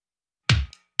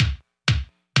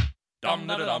Dum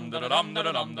da dum da dum da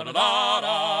dum da da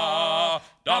da.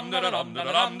 Dum da dum da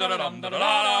dum da dum da da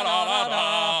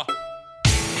da.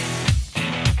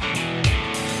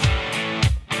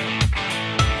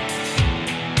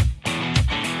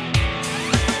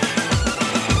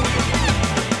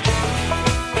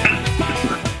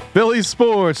 Philly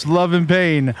Sports, Love and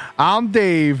Pain. I'm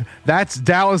Dave. That's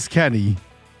Dallas Kenny.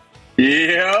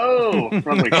 Yo,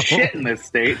 I'm like shit in this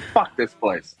state. Fuck this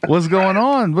place. What's going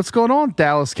on? What's going on,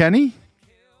 Dallas Kenny?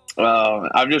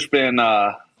 I've just been,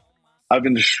 I've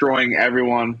been destroying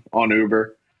everyone on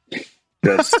Uber.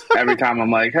 Just every time I'm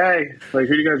like, hey, like,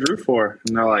 who do you guys root for?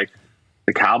 And they're like,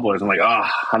 the Cowboys. I'm like, oh,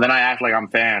 and then I act like I'm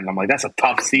fan. I'm like, that's a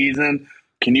tough season.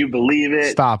 Can you believe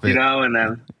it? Stop it. You know, and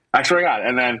then I swear to God.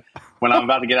 And then when I'm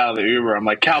about to get out of the Uber, I'm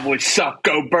like, Cowboys suck,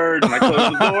 go Birds. And I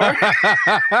close the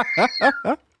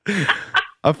door.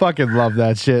 I fucking love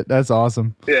that shit. That's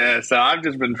awesome. Yeah, so I've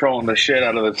just been trolling the shit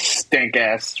out of this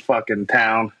stink-ass fucking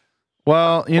town.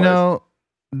 Well, you know,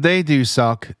 they do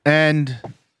suck. And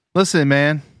listen,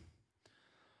 man,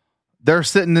 they're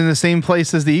sitting in the same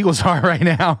place as the Eagles are right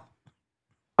now.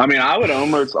 I mean, I would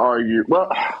almost argue.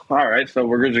 Well, all right, so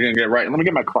we're just going to get right. Let me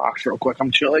get my Crocs real quick. I'm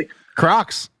chilly.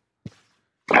 Crocs.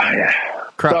 Oh, yeah.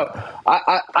 So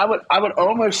I would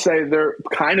almost say they're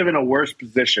kind of in a worse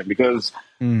position because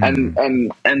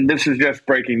and this is just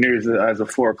breaking news as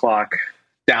of 4:00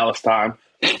 Dallas time.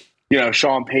 You know,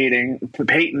 Sean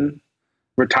Payton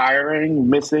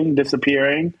retiring, missing,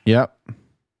 disappearing. Yep.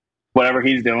 Whatever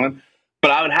he's doing.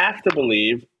 But I would have to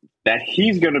believe that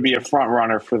he's going to be a front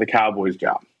runner for the Cowboys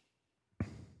job.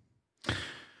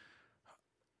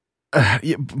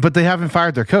 Yeah, but they haven't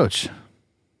fired their coach.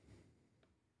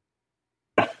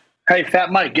 Hey,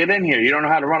 Fat Mike, get in here. You don't know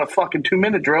how to run a fucking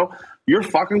 2-minute drill. You're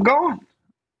fucking gone.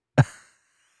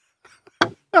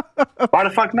 Why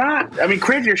the fuck not? I mean,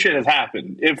 crazier shit has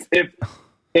happened. If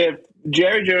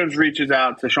Jerry Jones reaches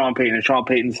out to Sean Payton and Sean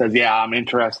Payton says, yeah, I'm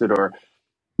interested, or,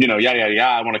 you know, yada, yada,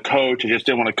 yada, I want to coach. I just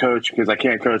didn't want to coach because I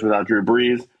can't coach without Drew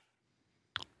Brees.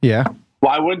 Yeah.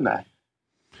 Why wouldn't they?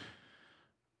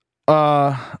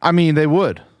 I mean, they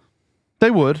would.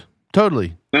 They would.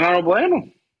 Totally. And I don't blame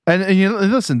them. And you know,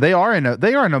 listen, they are in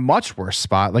a much worse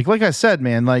spot. Like I said,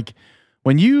 man, like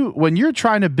when you're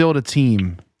trying to build a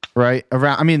team, right?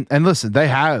 Around, I mean, and listen, they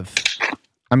have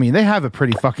a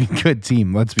pretty fucking good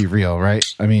team. Let's be real, right?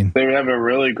 I mean, they have a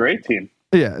really great team.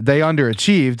 Yeah, they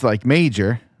underachieved like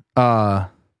major,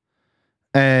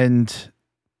 and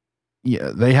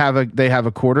yeah, they have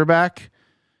a quarterback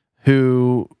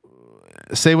who,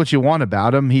 say what you want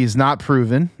about him, he's not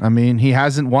proven. I mean, he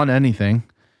hasn't won anything.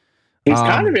 He's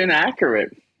kind of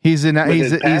inaccurate. He's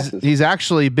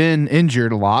actually been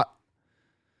injured a lot.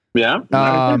 Yeah,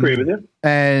 I agree with you.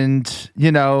 And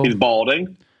you know, he's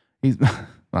balding.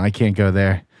 I can't go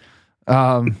there.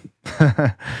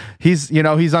 He's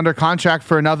under contract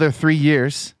for another 3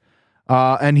 years,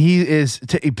 and he is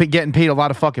getting paid a lot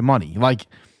of fucking money. Like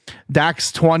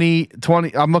Dak's 20.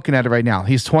 I'm looking at it right now.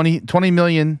 He's 20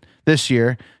 million this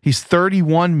year. He's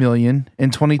 31 million in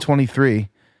 2023.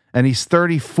 And he's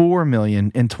 $34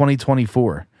 million in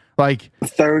 2024. Like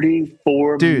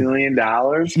 $34 million?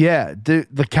 Yeah, dude,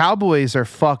 the Cowboys are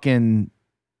fucking.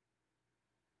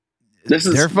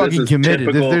 They're fucking committed.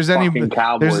 If there's any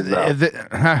Cowboys,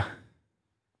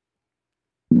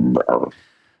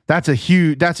 that's a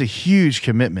huge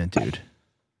commitment, dude.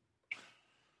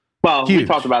 Well, we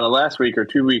talked about it last week or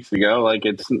 2 weeks ago. Like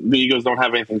the Eagles don't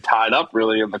have anything tied up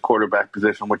really in the quarterback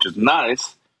position, which is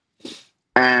nice.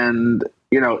 And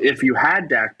you know, if you had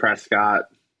Dak Prescott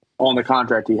on the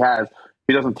contract he has,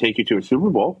 he doesn't take you to a Super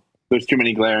Bowl. There's too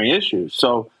many glaring issues.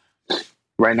 So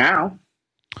right now,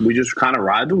 we just kind of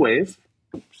ride the wave,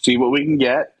 see what we can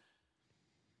get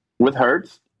with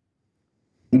Hurts.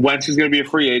 Wentz is going to be a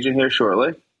free agent here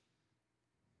shortly.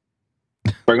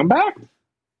 Bring him back.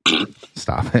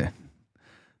 Stop it.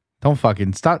 Don't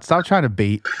fucking stop trying to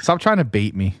bait. Stop trying to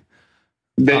bait me.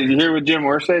 Did you hear what Jim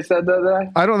Irsay said the other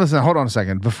day? I don't listen. Hold on a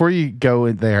second. Before you go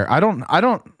in there, I don't.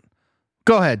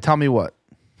 Go ahead. Tell me what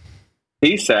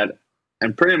he said,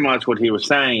 and pretty much what he was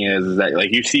saying is that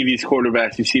like you see these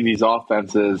quarterbacks, you see these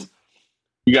offenses,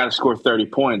 you got to score 30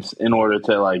 points in order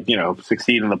to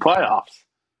succeed in the playoffs.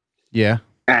 Yeah,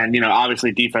 and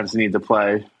obviously defense needs to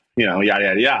play. Yada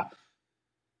yada yada.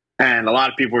 And a lot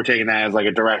of people were taking that as like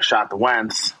a direct shot to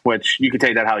Wentz, which you could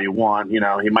take that how you want. He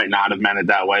might not have meant it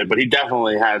that way, but he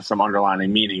definitely has some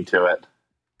underlying meaning to it,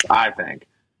 I think.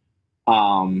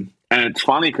 And it's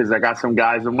funny because I got some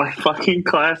guys in my fucking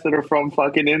class that are from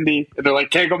fucking Indy, and they're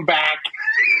like, take them back.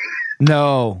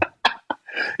 No.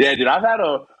 Yeah, dude, I've had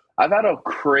a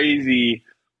crazy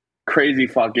crazy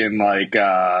fucking like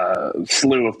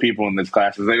slew of people in this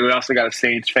class. We also got a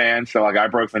Saints fan, so like I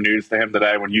broke the news to him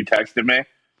today when you texted me.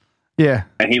 Yeah.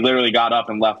 And he literally got up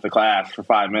and left the class for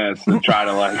 5 minutes to try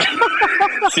to like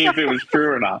see if it was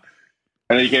true or not.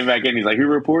 And then he came back in. He's like, "Who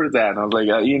reported that?" And I was like,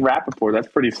 "Ian Rappaport. That's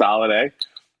pretty solid, eh?"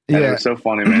 And Yeah. it was so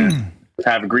funny, man. To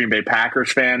have a Green Bay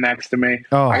Packers fan next to me.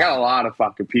 Oh. I got a lot of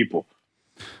fucking people.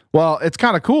 Well, it's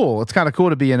kind of cool. It's kind of cool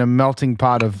to be in a melting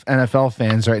pot of NFL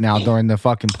fans right now during the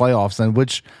fucking playoffs, and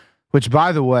which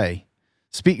by the way,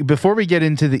 before we get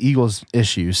into the Eagles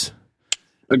issues,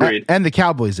 Agreed. and the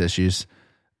Cowboys issues,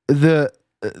 the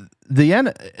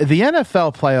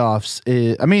NFL playoffs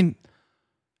is, I mean,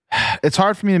 it's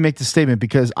hard for me to make the statement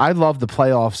because I love the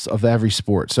playoffs of every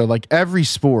sport. So like every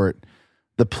sport,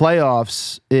 the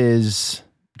playoffs is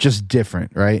just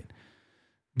different, right?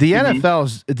 The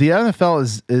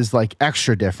NFL is like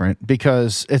extra different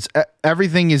because it's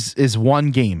everything is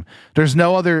one game. There's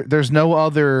no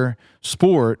other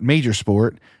sport, major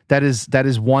sport that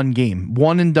is one game,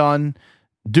 one and done,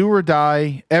 do or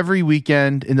die. Every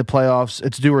weekend in the playoffs,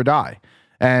 it's do or die,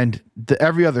 and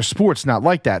every other sport's not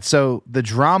like that. So the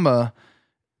drama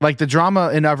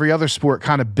in every other sport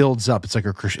kind of builds up. It's like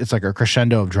a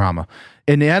crescendo of drama.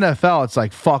 In the NFL, it's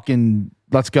like fucking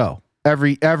let's go.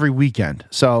 Every weekend,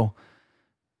 so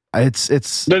it's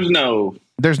there's no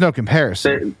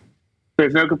comparison.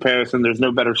 There's no comparison. There's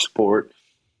no better sport.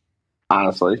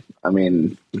 Honestly, I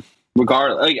mean,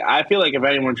 regardless, like I feel like if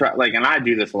anyone try, like, and I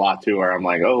do this a lot too, where I'm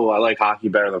like, oh, I like hockey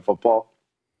better than football.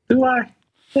 Do I?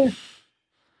 Yeah.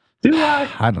 Do I?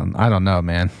 I don't know,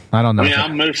 man. I don't know. I mean,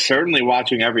 I'm most certainly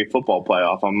watching every football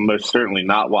playoff. I'm most certainly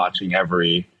not watching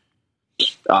every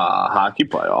hockey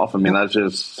playoff. I mean, that's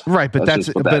just right, but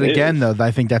but again, though, I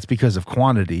think that's because of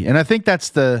quantity, and I think that's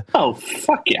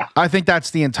fuck yeah. I think that's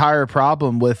the entire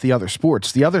problem with the other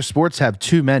sports. The other sports have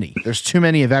too many. There's too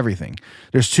many of everything.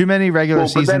 There's too many regular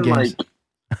season games.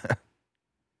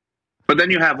 But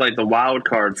then you have like the wild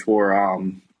cards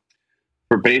for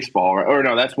baseball, or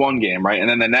no, that's one game, right? And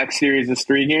then the next series is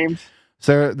 3 games.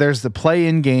 So there's the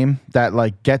play-in game that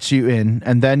like gets you in,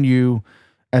 and then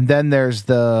there's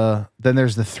the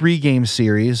 3-game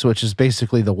series, which is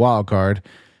basically the wild card.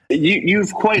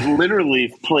 You've quite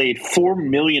literally played 4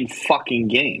 million fucking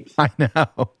games. I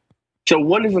know. So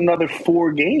what is another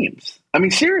 4 games? I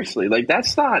mean, seriously, like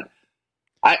that's not.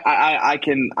 I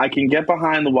can get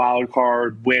behind the wild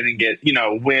card, win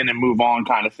and move on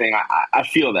kind of thing. I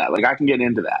feel that, like I can get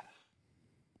into that.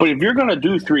 But if you're going to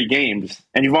do 3 games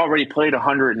and you've already played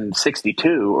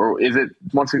 162, or is it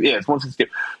once? Yeah, it's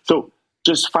 162. So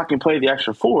just fucking play the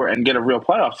extra 4 and get a real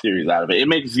playoff series out of it. It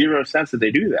makes zero sense that they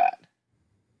do that.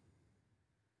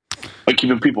 Like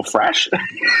keeping people fresh.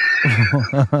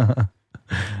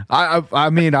 I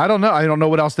mean, I don't know. I don't know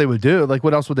what else they would do. Like,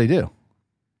 what else would they do?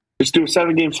 Just do a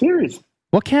 7-game series.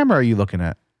 What camera are you looking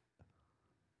at?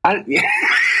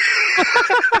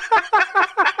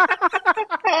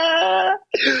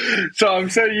 So I'm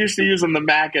so used to using the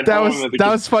Mac at home.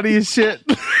 That was funny as shit.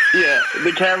 Yeah,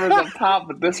 the camera's up top,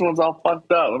 but this one's all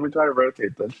fucked up. Let me try to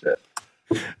rotate this shit.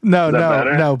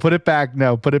 No, put it back.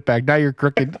 No, put it back. Now you're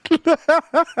crooked.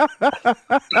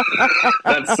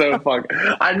 That's so fucked.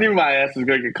 I knew my ass was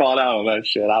going to get called out on that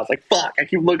shit. I was like, fuck, I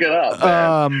keep looking up,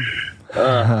 man.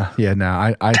 Yeah, no,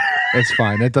 I it's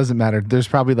fine. It doesn't matter. There's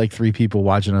probably like 3 people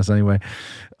watching us anyway.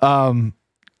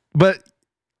 But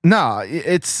no,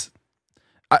 it's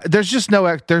there's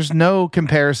no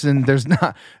comparison. There's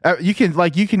not. You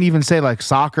can even say like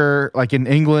soccer, like in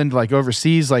England, like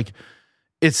overseas, like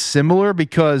it's similar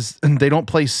because they don't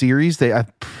play series. I'm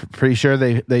pretty sure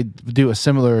they do a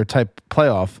similar type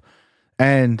playoff,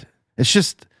 and it's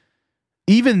just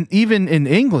even in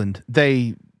England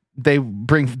they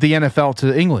bring the NFL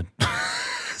to England.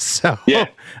 So yeah.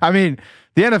 I mean,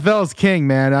 the NFL is king,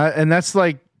 man, and that's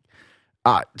like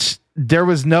there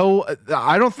was no.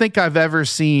 I don't think I've ever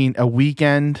seen a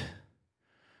weekend.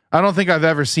 I don't think I've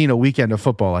ever seen a weekend of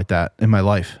football like that in my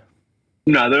life.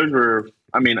 No, those were.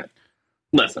 I mean,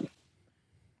 listen,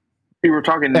 we were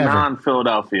talking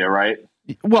non-Philadelphia, right?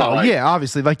 Well, so yeah,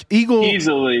 obviously, like Eagle.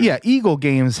 Easily, yeah, Eagle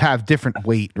games have different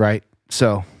weight, right?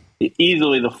 So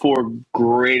easily the 4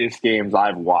 greatest games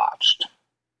I've watched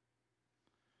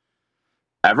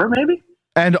ever, maybe.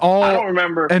 And all I don't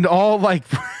remember. And all like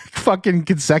fucking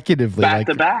consecutively, back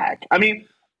to back. I mean,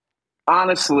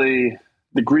 honestly,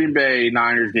 the Green Bay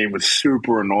Niners game was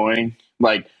super annoying.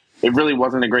 Like, it really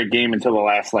wasn't a great game until the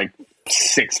last like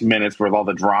 6 minutes with all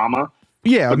the drama.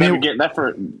 Yeah, but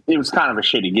it was kind of a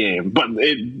shitty game, but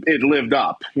it lived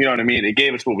up. You know what I mean? It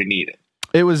gave us what we needed.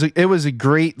 it was a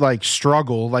great like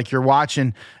struggle. Like you're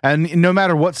watching, and no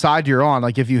matter what side you're on,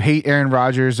 like if you hate Aaron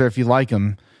Rodgers or if you like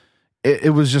him,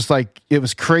 it was just like it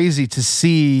was crazy to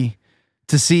see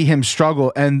him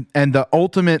struggle. And the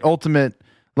ultimate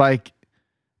like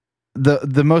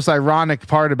the most ironic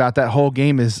part about that whole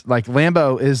game is like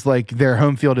Lambeau is like their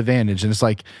home field advantage, and it's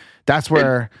like that's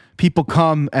where people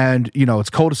come and it's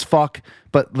cold as fuck.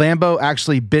 But Lambeau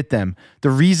actually bit them. The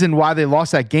reason why they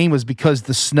lost that game was because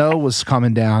the snow was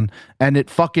coming down and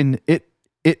it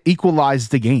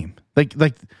equalized the game. Like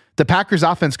the Packers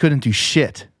offense couldn't do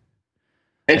shit.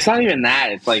 It's not even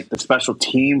that. It's like the special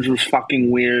teams was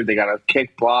fucking weird. They got a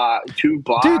kick block, 2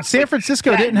 blocks. Dude, San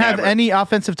Francisco didn't have any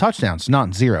offensive touchdowns.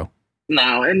 None. 0.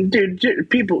 No, and dude,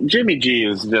 Jimmy G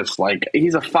is just like,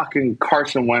 he's a fucking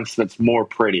Carson Wentz that's more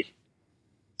pretty.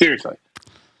 Seriously.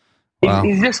 Wow.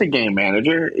 He's just a game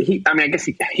manager. I guess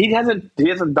he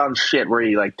hasn't done shit where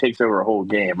he like takes over a whole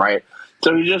game, right?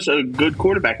 So he's just a good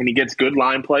quarterback, and he gets good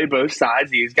line play both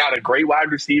sides. He's got a great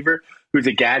wide receiver who's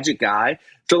a gadget guy.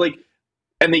 So like,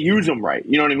 and they use him right.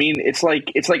 You know what I mean? It's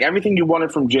like everything you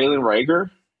wanted from Jalen Reagor.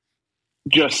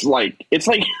 Just like it's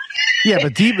like yeah,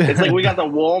 but deep. It's like we got the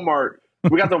Walmart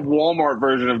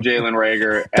version of Jalen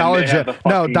Reagor.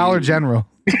 Dollar General.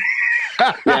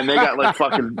 Yeah, and they got like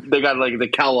the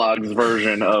Kellogg's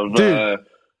version of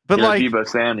Deebo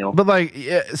Samuel. But like,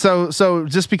 so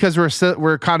just because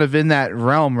we're kind of in that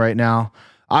realm right now,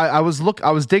 I was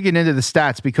digging into the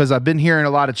stats because I've been hearing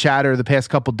a lot of chatter the past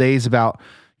couple days about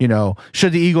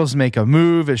should the Eagles make a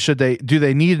move? Do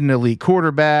they need an elite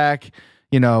quarterback?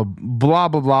 Blah blah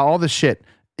blah, all this shit.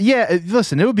 Yeah,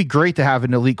 listen, it would be great to have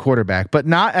an elite quarterback, but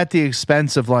not at the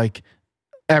expense of like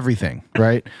everything,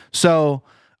 right? So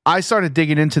I started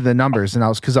digging into the numbers, and I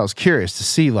was curious to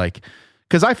see like,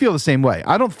 because I feel the same way.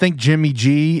 I don't think Jimmy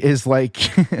G is like,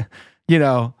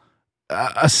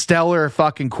 a stellar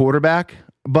fucking quarterback,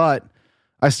 but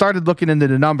I started looking into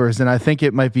the numbers, and I think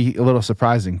it might be a little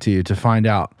surprising to you to find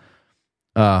out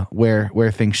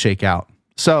where things shake out.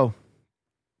 So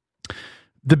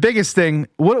the biggest thing,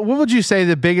 what would you say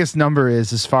the biggest number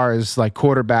is as far as like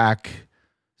quarterback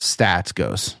stats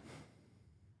goes?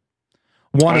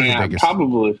 One of the biggest.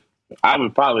 I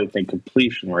would probably think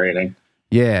completion rating.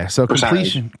 Yeah, so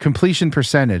completion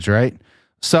percentage, right?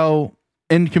 So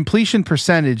in completion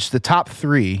percentage, the top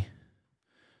 3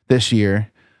 this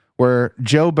year were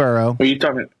Joe Burrow. Are you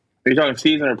talking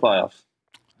season or playoffs?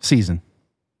 Season.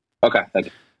 Okay, thank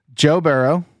you. Joe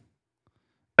Burrow,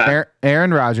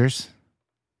 Aaron Rodgers,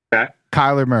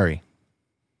 Kyler Murray.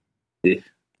 Yeah.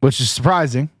 Which is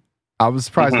surprising. I was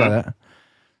surprised by that.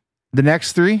 The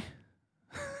next 3,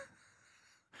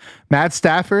 Matt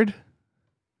Stafford,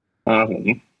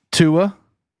 Tua,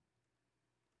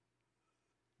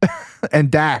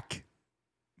 and Dak.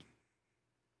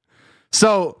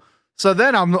 So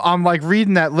then I'm like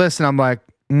reading that list, and I'm like,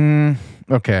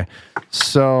 okay.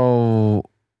 So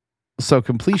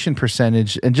completion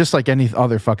percentage, and just like any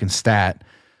other fucking stat,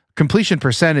 completion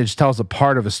percentage tells a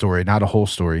part of a story, not a whole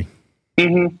story.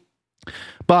 Mm-hmm.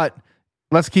 But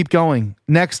let's keep going.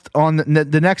 Next on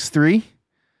the next 3,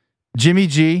 Jimmy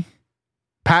G,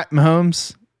 Pat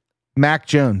Mahomes, Mac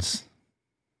Jones.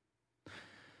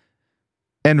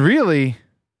 And really,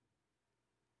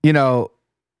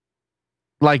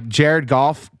 like Jared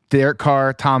Goff, Derek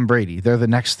Carr, Tom Brady, they're the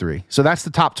next 3. So that's the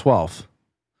top 12.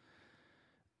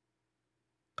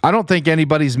 I don't think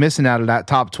anybody's missing out of that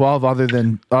top 12 other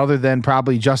than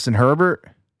probably Justin Herbert.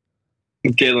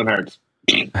 Jalen Hurts.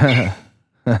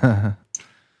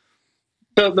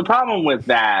 So the problem with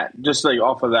that, just like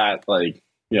off of that, like,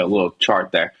 little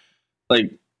chart there,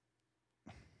 like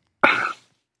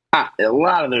a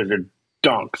lot of those are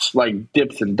dunks, like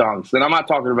dips and dunks. And I'm not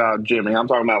talking about Jimmy. I'm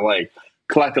talking about like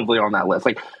collectively on that list.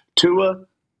 Like Tua,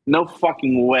 no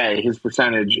fucking way his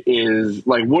percentage is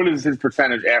like, what is his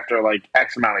percentage after like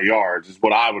X amount of yards is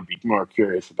what I would be more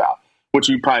curious about, which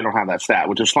you probably don't have that stat,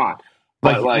 which is fine.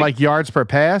 But like yards per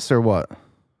pass or what?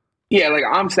 Yeah, like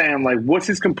I'm saying, like what's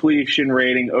his completion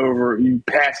rating over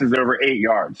passes over 8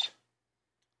 yards?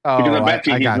 Oh, because I bet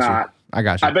you he's not. I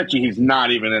got you. I bet you he's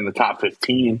not even in the top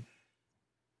 15.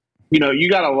 You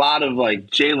got a lot of like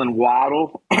Jalen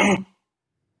Waddle,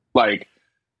 like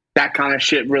that kind of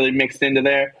shit really mixed into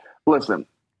there. Listen,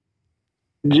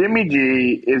 Jimmy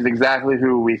G is exactly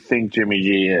who we think Jimmy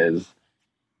G is.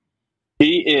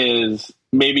 He is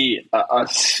maybe a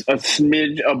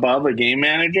smidge above a game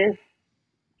manager,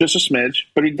 just a smidge,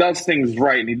 but he does things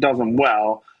right and he does them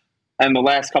well. And the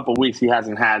last couple of weeks, he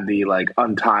hasn't had the like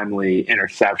untimely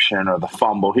interception or the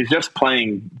fumble. He's just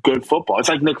playing good football. It's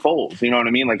like Nick Foles. You know what I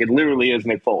mean? Like it literally is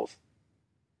Nick Foles.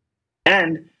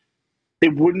 And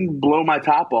it wouldn't blow my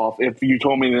top off if you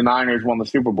told me the Niners won the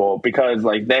Super Bowl, because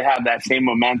like they have that same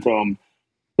momentum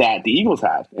that the Eagles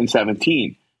had in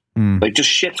 17. Like just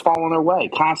shit's falling their way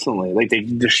constantly. Like they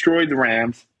destroyed the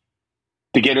Rams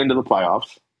to get into the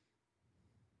playoffs.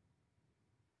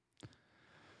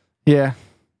 Yeah.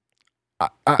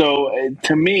 So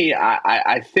to me,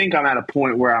 I think I'm at a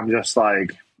point where I'm just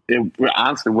like, it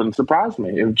honestly wouldn't surprise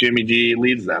me if Jimmy G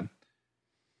leads them.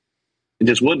 It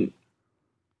just wouldn't.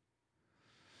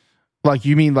 Like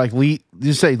you mean like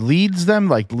you say leads them,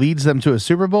 like leads them to a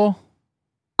Super Bowl?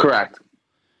 Correct.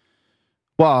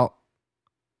 Well,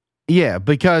 yeah,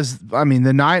 because I mean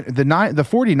the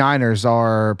 49ers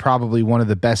are probably one of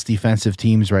the best defensive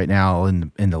teams right now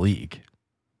in the league.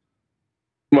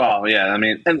 Well, yeah, I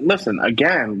mean, and listen,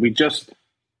 again,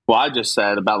 I just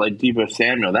said about like Deebo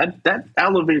Samuel, that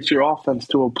elevates your offense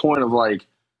to a point of like,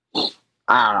 I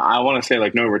don't know, I want to say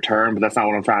like no return, but that's not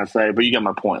what I'm trying to say. But you get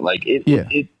my point. Like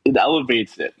it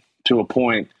elevates it to a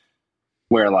point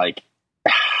where like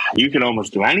you can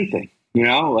almost do anything, you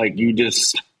know, like he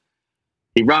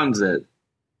runs it,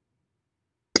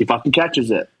 he fucking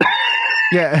catches it.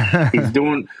 Yeah, he's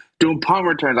doing punt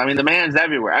returns. I mean, the man's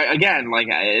everywhere. Again, like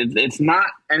it's not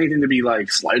anything to be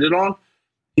like slighted on.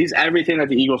 He's everything that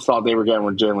the Eagles thought they were getting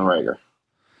with Jalen Reagor.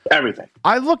 Everything.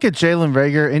 I look at Jalen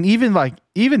Reagor, and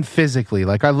even physically,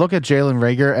 like I look at Jalen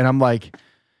Reagor, and I'm like,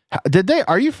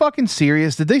 are you fucking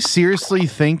serious? Did they seriously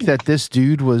think that this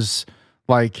dude was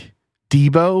like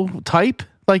Deebo type?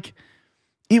 Like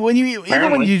even when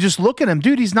you just look at him,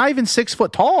 dude, he's not even 6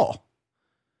 foot tall.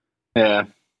 Yeah.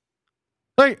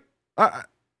 Like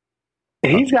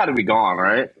he's got to be gone,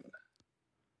 right?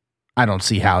 I don't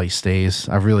see how he stays.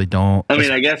 I really don't. I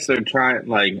mean, I guess they're trying,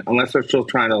 like, unless they're still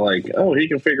trying to, like, oh, he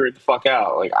can figure it the fuck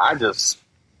out. Like, I just.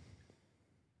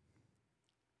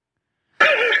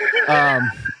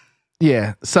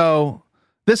 Yeah. So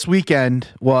this weekend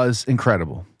was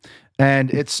incredible.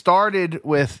 And it started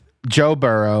with Joe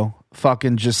Burrow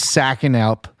fucking just sacking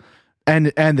up. And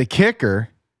the kicker,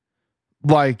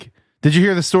 like, did you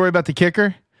hear the story about the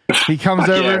kicker? He comes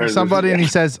over to somebody and he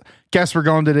says, guess we're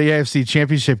going to the AFC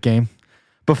Championship game.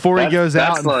 Before he goes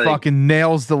out and like, fucking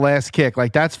nails the last kick.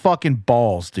 Like, that's fucking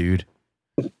balls, dude.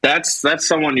 That's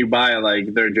someone you buy,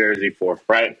 like, their jersey for,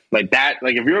 right? Like, that,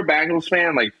 like, if you're a Bengals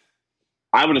fan, like,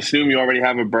 I would assume you already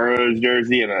have a Burrows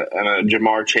jersey and a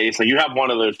Jamar Chase. Like, you have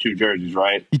one of those two jerseys,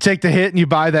 right? You take the hit and you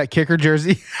buy that kicker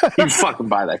jersey? You fucking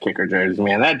buy that kicker jersey,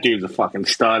 man. That dude's a fucking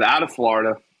stud out of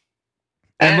Florida.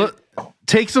 And look,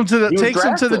 takes them to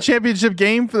the championship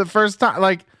game for the first time.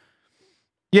 Like,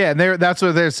 yeah, and that's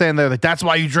what they're saying. They're like, that's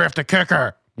why you draft a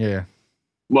kicker. Yeah.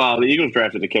 Well, the Eagles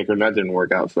drafted a kicker, and that didn't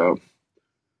work out. So,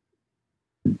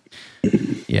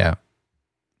 yeah.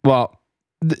 Well,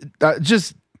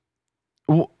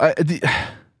 all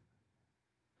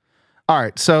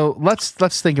right. So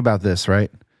let's think about this, right?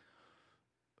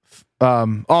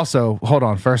 Also, hold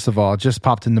on. First of all, it just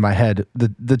popped into my head.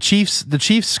 The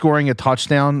Chiefs scoring a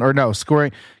touchdown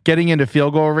getting into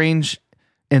field goal range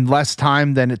in less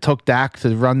time than it took Dak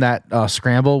to run that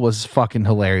scramble was fucking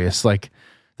hilarious. Like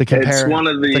the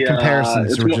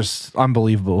comparisons were just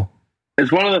unbelievable.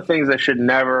 It's one of the things that should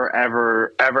never,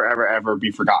 ever, ever, ever, ever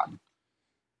be forgotten.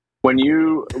 When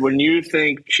you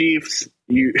think Chiefs,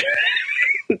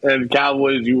 and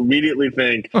Cowboys, you immediately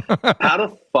think, how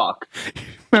the fuck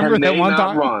Remember can that they one not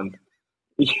time? run?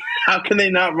 How can they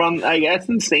not run? Like, that's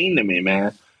insane to me,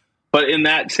 man. But in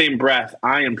that same breath,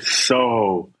 I am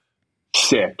so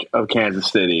sick of Kansas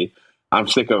City. I'm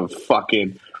sick of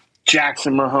fucking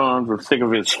Jackson Mahomes. I'm sick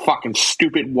of his fucking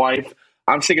stupid wife.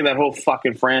 I'm sick of that whole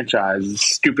fucking franchise.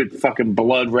 Stupid fucking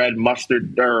blood red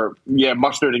mustard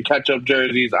and ketchup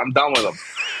jerseys. I'm done with them.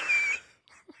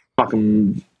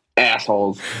 Fucking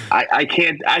assholes. I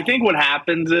can't. I think what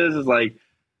happens is like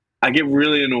I get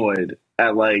really annoyed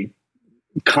at like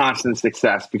constant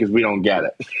success because we don't get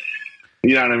it.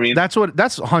 You know what I mean? That's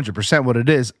 100% what it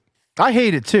is. I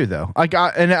hate it too, though.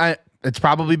 It's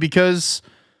probably because,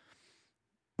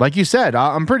 like you said,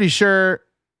 I'm pretty sure.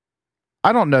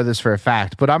 I don't know this for a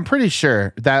fact, but I'm pretty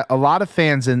sure that a lot of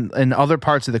fans in other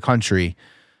parts of the country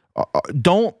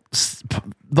don't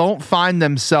find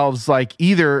themselves like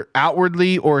either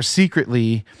outwardly or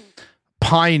secretly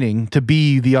pining to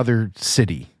be the other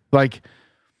city. Like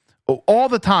all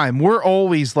the time, we're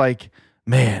always like,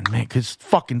 man, because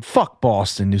fuck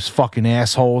Boston, these fucking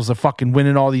assholes. They're fucking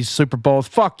winning all these Super Bowls.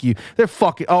 Fuck you. They're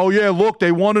fucking, oh yeah, look,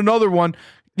 they won another one.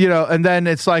 You know, and then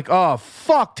it's like, oh,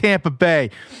 fuck Tampa Bay.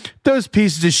 Those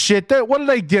pieces of shit. What did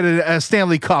they get at a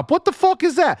Stanley Cup? What the fuck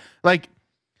is that? Like,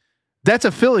 that's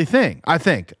a Philly thing, I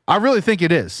think. I really think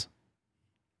it is.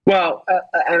 Well,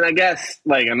 and I guess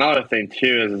like another thing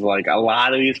too is like a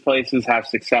lot of these places have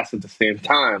success at the same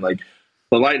time. Like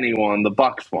the Lightning won, the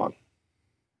Bucks won,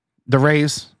 The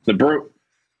Rays.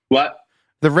 What?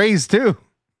 The Rays too.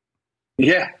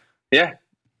 Yeah.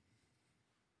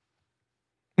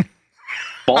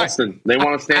 Boston, they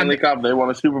won a Stanley Cup, they won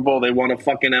a Super Bowl, they won a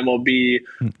fucking MLB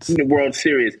World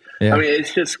Series. Yeah. I mean,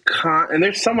 it's just and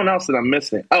there's someone else that I'm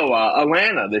missing. Oh,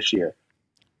 Atlanta this year.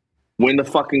 Win the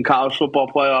fucking college football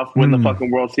playoff, win the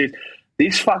fucking World Series.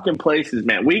 These fucking places,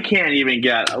 man, we can't even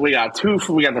get. We got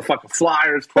the fucking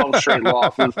Flyers, 12 straight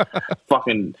losses.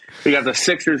 We got the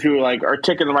Sixers who are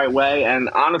ticking the right way. And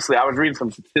honestly, I was reading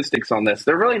some statistics on this.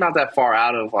 They're really not that far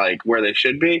out of like where they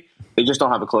should be. They just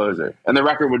don't have a closer, and the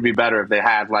record would be better if they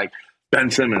had like Ben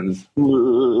Simmons.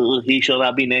 He shall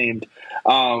not be named.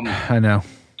 I know,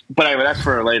 but anyway, that's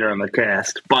for later in the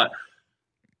cast. But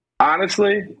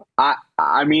honestly,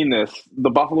 I mean this. The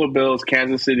Buffalo Bills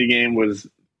Kansas City game was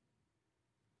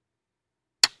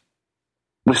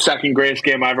the second greatest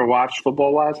game I ever watched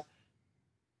football wise.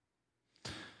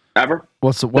 Ever.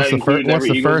 What's the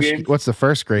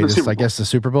first greatest? I guess the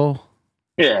Super Bowl.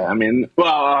 Yeah, I mean,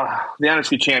 well, the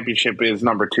NFC Championship is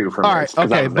number 2 for me. All right,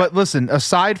 okay, but listen,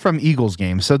 aside from Eagles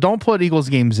games, so don't put Eagles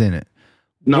games in it.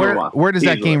 Number 1. Where does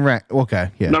that game rank?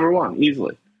 Okay, yeah. Number 1,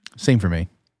 easily. Same for me.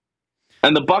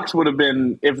 And the Bucks would have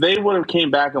been, if they would have came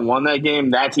back and won that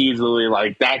game, that's easily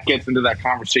that gets into that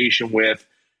conversation with,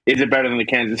 is it better than the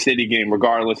Kansas City game,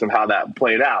 regardless of how that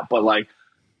played out? But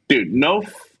dude,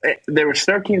 there was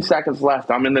 13 seconds left.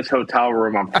 I'm in this hotel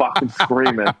room. I'm fucking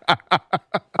screaming.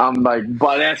 I'm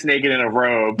butt ass naked in a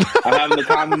robe. I'm having the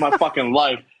time of my fucking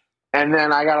life. And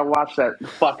then I got to watch that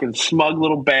fucking smug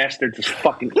little bastard just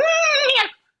fucking.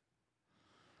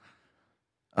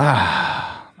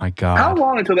 My God. How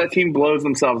long until that team blows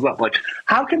themselves up?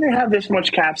 How can they have this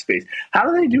much cap space? How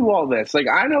do they do all this?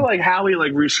 I know Howie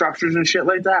restructures and shit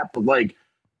like that, but dude,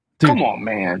 come on,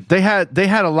 man. They had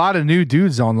a lot of new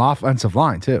dudes on the offensive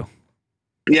line too.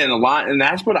 Yeah, and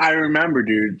that's what I remember,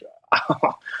 dude.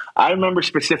 I remember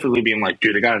specifically being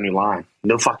dude, they got a new line.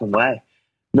 No fucking way.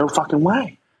 No fucking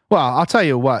way. Well, I'll tell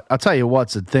you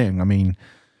what's the thing. I mean,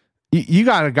 you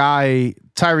got a guy,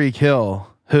 Tyreek Hill,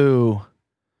 who,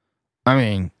 I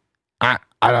mean, I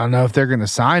don't know if they're going to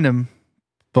sign him,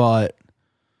 but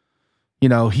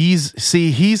this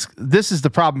is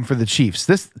the problem for the Chiefs.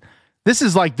 This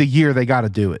is the year they got to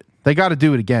do it. They got to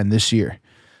do it again this year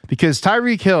because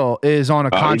Tyreek Hill is on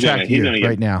a contract year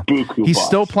right now. He's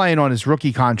still playing on his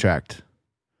rookie contract.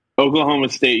 Oklahoma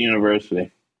State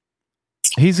University.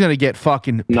 He's going to get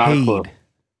fucking paid.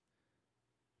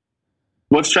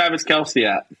 What's Travis Kelce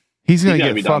at? He's going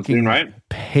to get fucking soon, right?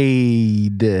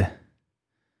 paid.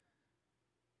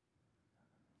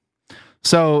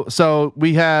 So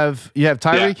you have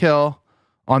Tyreek Hill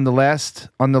on the last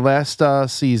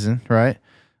season, right?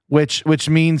 Which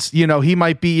means he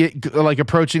might be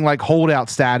approaching holdout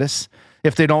status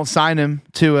if they don't sign him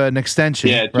to an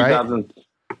extension. Yeah, 2000. Right?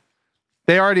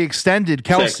 They already extended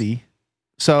Kelce,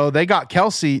 so they got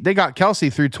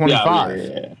Kelce through 25.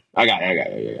 Yeah. I got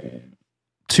it.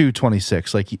 To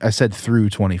 26, like I said, through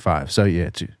 25. So yeah,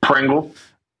 Pringle.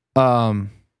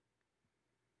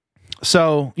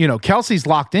 So Kelce's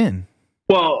locked in.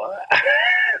 Well,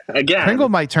 again, Pringle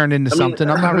might turn into something.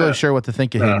 I'm not really sure what to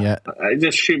think of him yet.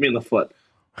 Just shoot me in the foot.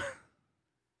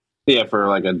 Yeah,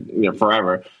 for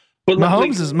forever. But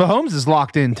Mahomes is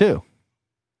locked in too,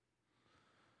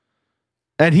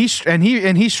 and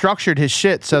he structured his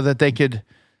shit so that they could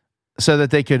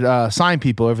sign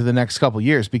people over the next couple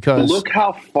years because look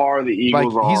how far the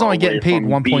Eagles are. He's only getting paid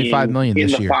 $1.5 million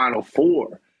this year in the Final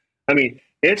Four. I mean,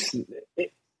 it's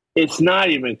not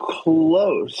even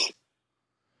close.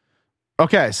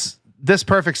 Okay, this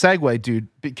perfect segue, dude,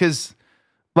 because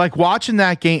watching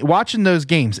those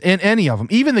games in any of them,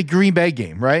 even the Green Bay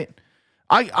game, right?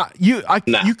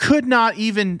 You could not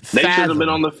even they should have been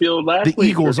on the field last week. The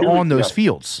Eagles on those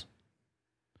fields,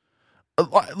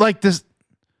 this,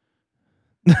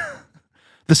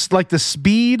 the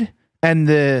speed and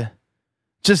the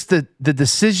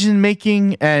decision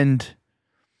making and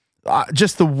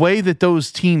just the way that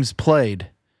those teams played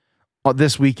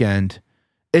this weekend.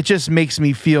 It just makes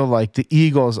me feel like the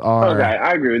Eagles are. Okay,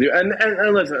 I agree with you.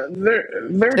 And listen,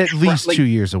 they're at least 2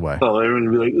 years away. Oh, they're going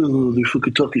to be like, oh, they're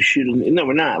fucking talking shit. No,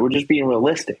 we're not. We're just being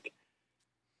realistic.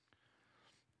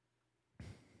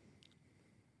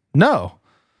 No,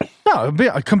 be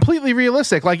completely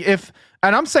realistic.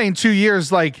 And I'm saying 2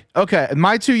 years. Okay,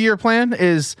 my 2 year plan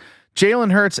is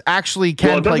Jalen Hurts actually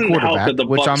can play quarterback,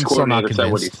 which I'm still not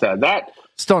convinced. What he said.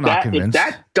 Still not convinced.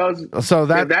 If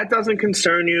that doesn't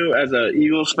concern you as an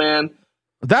Eagles fan,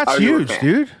 That's huge,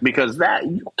 dude. Because that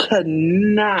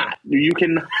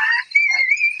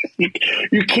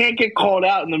you can't get called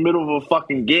out in the middle of a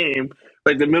fucking game,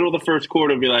 like the middle of the first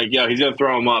quarter, and be like, "Yo, he's gonna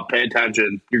throw him up. Pay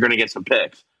attention. You're gonna get some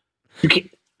picks."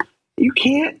 You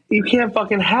can't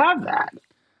fucking have that.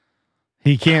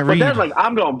 He can't read. But then, like,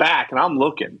 I'm going back and I'm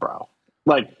looking, bro.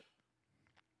 Like,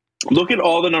 look at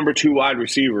all the number 2 wide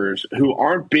receivers who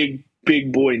aren't big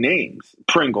boy names.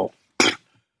 Pringle,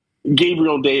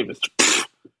 Gabriel Davis.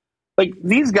 Like,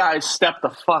 these guys step the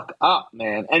fuck up,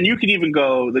 man. And you could even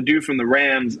go the dude from the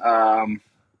Rams,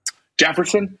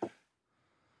 Jefferson.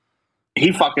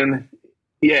 He fucking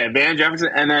Van Jefferson,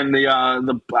 and then I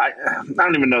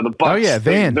don't even know the Bucs. Oh yeah,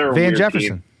 Van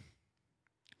Jefferson.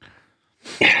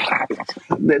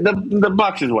 The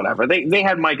Bucs is whatever. They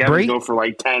had Mike Evans go for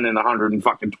like 10 and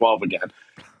 112 again.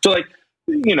 So like,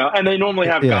 you know, and they normally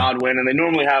have Godwin, and they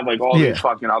normally have like all these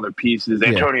fucking other pieces.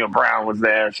 Antonio Brown was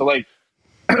there, so like.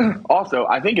 Also,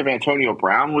 I think if Antonio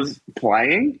Brown was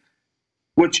playing,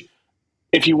 which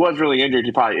if he was really injured,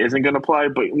 he probably isn't going to play.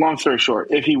 But long story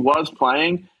short, if he was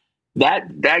playing,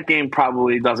 that game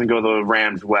probably doesn't go the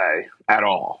Rams' way at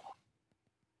all.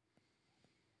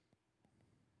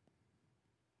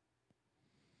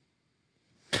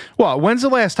 Well, when's the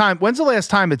last time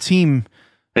a team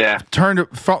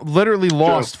literally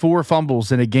lost 4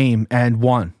 fumbles in a game and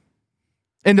won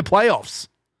in the playoffs?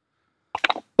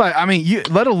 Like, I mean,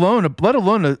 let alone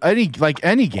any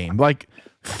game, like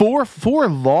four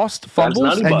lost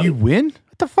fumbles and you win.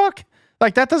 What the fuck?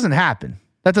 Like, that doesn't happen.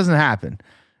 And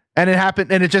it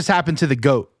happened, and it just happened to the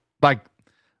GOAT. Like,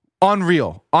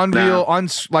 unreal,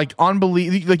 like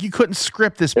unbelievable. Like, you couldn't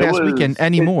script this past weekend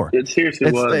anymore. It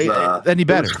seriously was any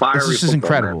better. This is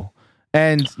incredible.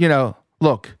 And you know,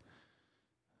 look.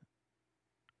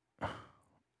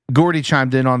 Gordy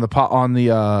chimed in on the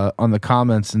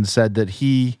comments and said that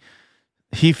he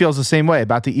feels the same way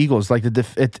about the Eagles. Like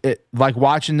like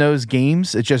watching those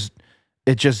games, it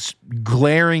just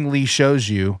glaringly shows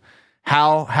you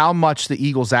how much the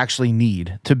Eagles actually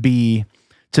need to be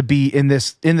in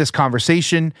this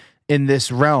conversation, in this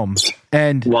realm.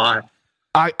 And why?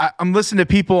 I'm listening to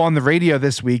people on the radio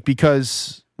this week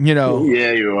because, you know,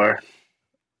 yeah, you are,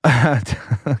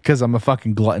 because I'm a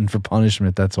fucking glutton for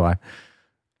punishment. That's why.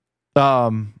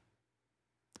 And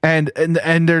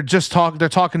they're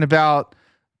talking about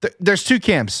there's 2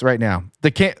 camps right now.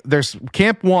 There's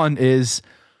camp 1 is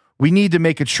we need to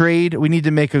make a trade. We need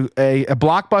to make a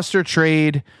blockbuster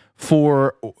trade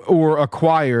or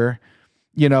acquire,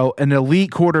 you know, an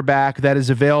elite quarterback that is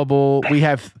available.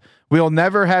 We'll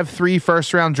never have 3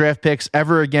 first-round draft picks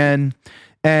ever again.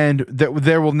 And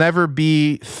there will never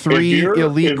be 3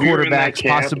 elite quarterbacks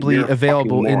possibly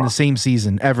available in the same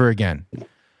season ever again.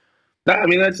 I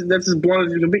mean, that's as blunt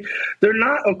as you can be. They're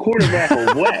not a quarterback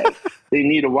away. They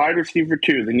need a wide receiver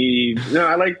 2. They need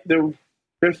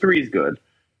their 3 is good.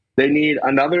 They need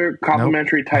another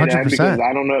complimentary tight end because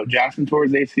I don't know, Jackson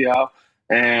towards ACL,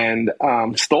 and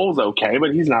Stoll's okay,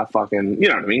 but he's not fucking, you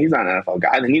know what I mean? He's not an NFL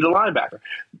guy. They need a linebacker.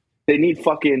 They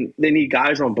need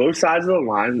guys on both sides of the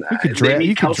line. You could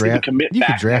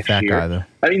draft that guy though.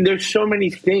 I mean, there's so many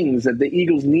things that the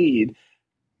Eagles need.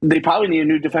 They probably need a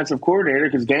new defensive coordinator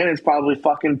because Gannon's probably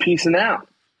fucking piecing out.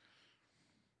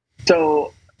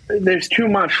 So there's too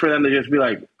much for them to just be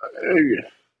like.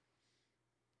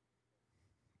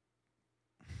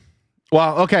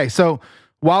 Well, okay. So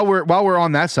while we're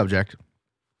on that subject,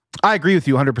 I agree with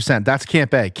you 100%. That's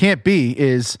camp A. Camp B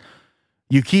is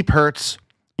you keep Hurts.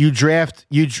 You draft.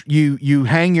 You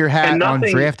hang your hat on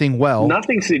drafting well.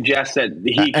 Nothing suggests that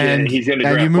he's going to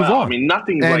draft you move well. On. I mean,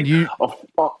 nothing's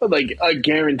like a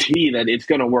guarantee that it's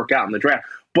going to work out in the draft.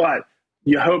 But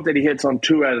you hope that he hits on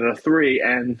 2 out of the 3.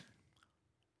 And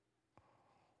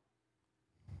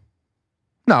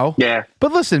no, yeah.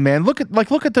 But listen, man, look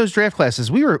at those draft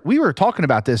classes. We were talking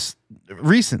about this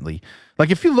recently. Like,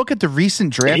 if you look at the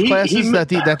recent draft classes that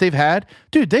they've had,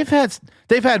 dude, they've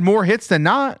had more hits than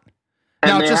not.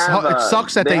 Now it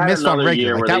sucks that they missed on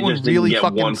regular. Like, that one really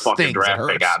fucking stinks. Draft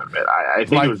pick out of it. I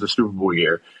think it was the Super Bowl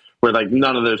year where like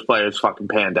none of those players fucking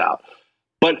panned out.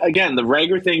 But again, the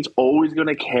Rager thing's always going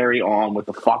to carry on with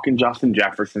the fucking Justin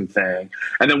Jefferson thing.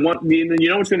 And then you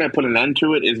know what's going to put an end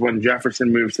to it is when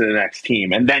Jefferson moves to the next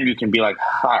team, and then you can be like,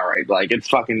 all right, like it's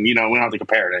fucking, you know, we don't have to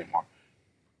compare it anymore.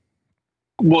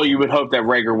 Well, you would hope that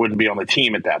Rager wouldn't be on the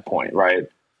team at that point, right?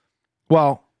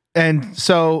 Well, and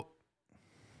so.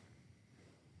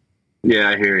 Yeah,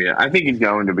 I hear you. I think he's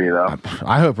going to be, though.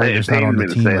 I hope Rager's not on the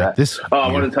team like this.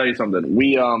 I want to tell you something.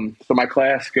 We so my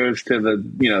class goes to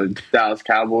the Dallas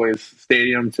Cowboys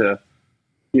stadium to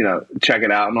check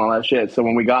it out and all that shit. So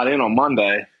when we got in on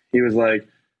Monday, he was like,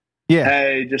 Yeah.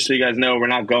 hey, just so you guys know, we're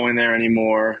not going there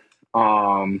anymore.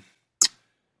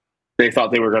 They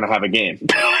thought they were going to have a game.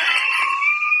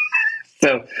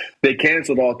 So they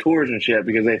canceled all tours and shit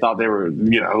because they thought they were,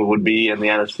 would be in the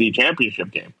NFC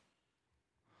Championship game.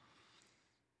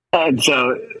 And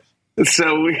so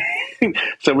we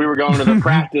were going to the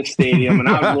practice stadium, and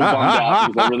I was a little bummed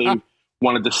out because I really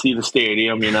wanted to see the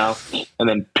stadium, and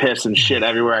then piss and shit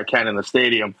everywhere I can in the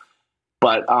stadium.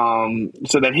 But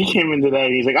so then he came in today,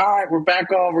 and he's like, all right, we're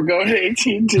back on. We're going to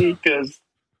AT&T because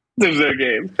there's no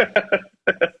game.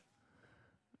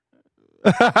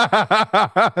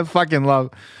 I fucking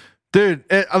love, dude.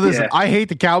 Listen, I hate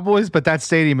the Cowboys, but that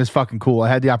stadium is fucking cool. I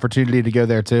had the opportunity to go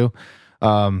there too.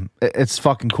 It's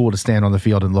fucking cool to stand on the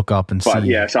field and look up and see.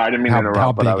 Yeah, so I didn't mean to interrupt.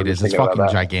 How big it is. It's fucking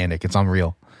gigantic. It's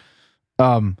unreal.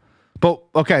 But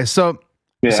okay, so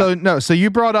you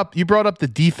brought up the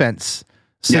defense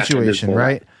situation,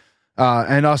 right?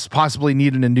 And us possibly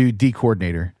needing a new D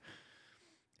coordinator,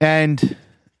 and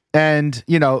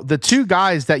the two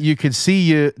guys that you could see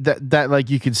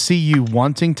you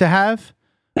wanting to have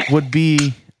would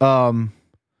be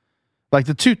like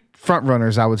the two front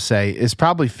runners, I would say, is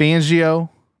probably Fangio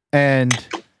and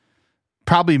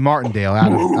probably Martindale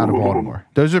out of Baltimore.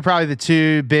 Those are probably the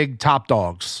two big top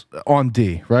dogs on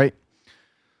D, right?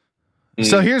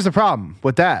 So here's the problem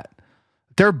with that.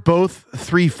 They're both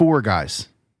 3-4 guys.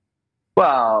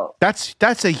 Well, that's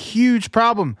a huge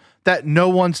problem that no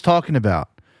one's talking about.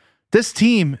 This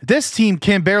team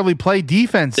can barely play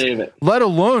defense, David. Let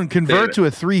alone convert to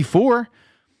a 3-4.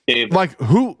 David. Like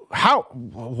what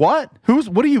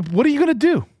are you going to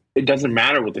do? It doesn't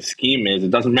matter what the scheme is.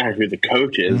 It doesn't matter who the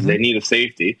coach is. Mm-hmm. They need a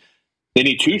safety. They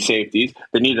need two safeties.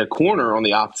 They need a corner on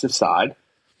the opposite side.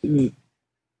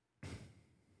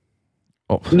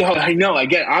 Oh. No, I know. I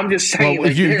get. I'm just saying.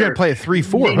 Well, if you're going to play a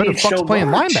 3-4, who the fuck's playing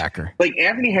linebacker? Like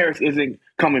Anthony Harris isn't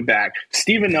coming back.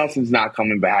 Steven Nelson's not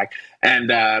coming back, and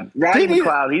Ryan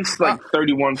McLeod, he's like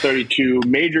 31, 32,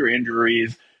 major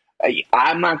injuries.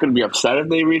 I'm not going to be upset if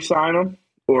they re-sign him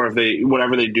or if they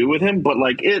whatever they do with him, but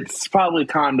like it's probably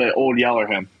time to old Yeller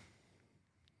him.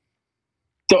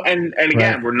 So and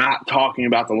again, right. We're not talking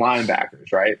about the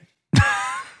linebackers, right?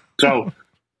 So.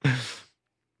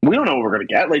 We don't know what we're going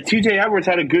to get. Like, TJ Edwards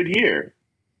had a good year.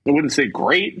 I wouldn't say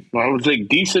great. I would say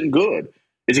decent good.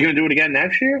 Is he going to do it again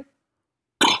next year?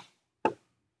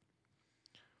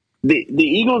 The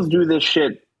Eagles do this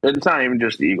shit. It's not even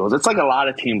just the Eagles. It's like a lot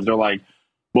of teams. They're like,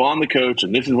 well, I'm the coach,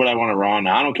 and this is what I want to run.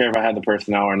 I don't care if I have the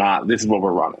personnel or not. This is what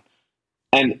we're running.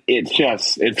 And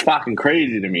it's fucking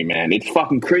crazy to me, man. It's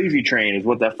fucking crazy train is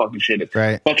what that fucking shit is.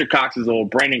 Right. Fletcher Cox is old.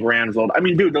 Brandon Graham is old. I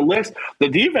mean, dude, the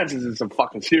defense is in some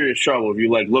fucking serious trouble if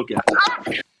you, like, look at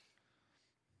it.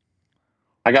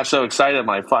 I got so excited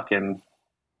my headphone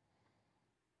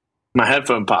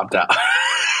popped out.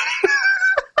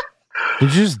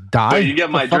 Did you just die? But you get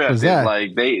my drift.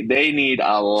 Like, they need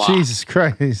a lot. Jesus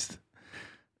Christ.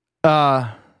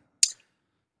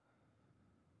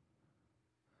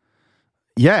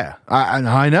 Yeah,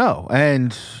 I know.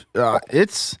 And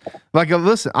it's like,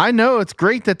 listen, I know it's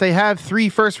great that they have 3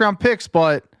 first-round picks,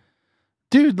 but,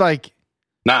 dude, like...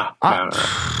 Nah.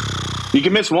 You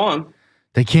can miss one.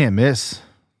 They can't miss.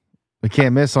 They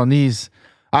can't miss on these.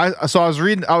 I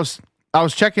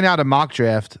was checking out a mock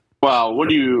draft. Well, what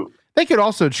do you... They could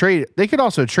also trade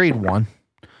one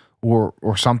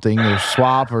or something, or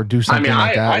swap or do something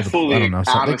like that. I fully, don't know,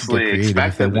 honestly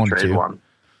expect them to trade one.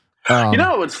 You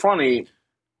know what's funny?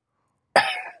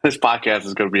 This podcast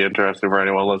is going to be interesting for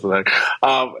anyone listening.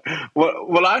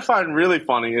 What I find really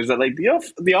funny is that like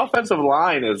the offensive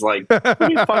line is like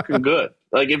pretty fucking good.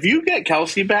 Like if you get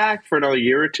Kelsey back for another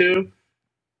year or two,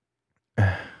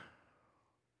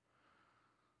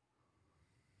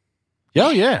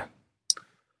 yeah.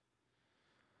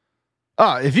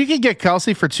 If you can get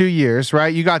Kelsey for 2 years,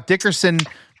 right? You got Dickerson.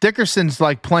 Dickerson's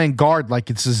like playing guard,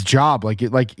 like it's his job, like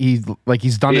he's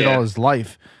done it all his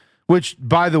life. Which,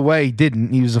 by the way,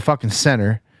 didn't. He was a fucking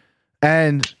center,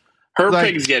 and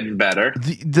Pig's getting better.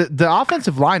 The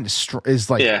offensive line is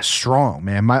strong,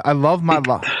 man. I love my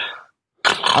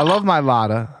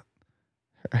Lotta.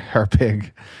 Her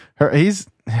Pig, he's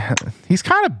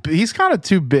kind of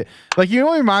too big. Like you know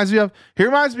what he reminds me of? He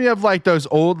reminds me of like those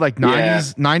old like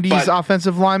 90s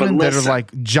offensive linemen that are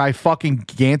like fucking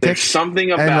gigantic. There's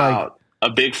something about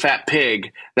a big fat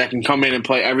pig that can come in and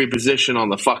play every position on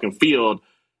the fucking field.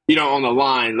 You know, on the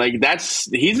line, like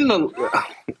he's in the.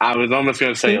 I was almost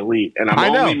going to say elite, and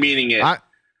I'm only meaning it.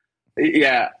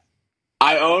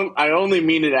 I only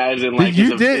mean it as in like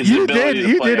you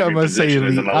did almost say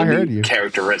elite. I heard you.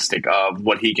 Characteristic of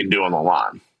what he can do on the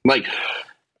line, like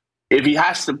if he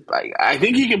has to, I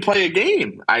think he can play a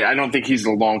game. I don't think he's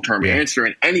the long-term answer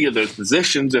in any of those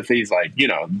positions. If he's like,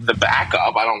 the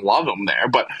backup, I don't love him there.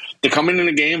 But to come in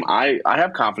a game, I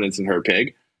have confidence in her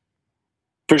pig.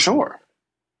 For sure.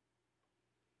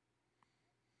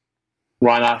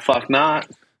 Why not? Fuck not.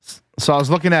 So I was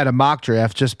looking at a mock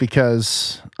draft just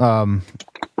because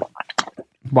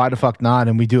why the fuck not?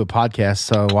 And we do a podcast,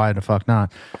 so why the fuck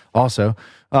not? Also.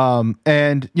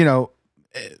 And,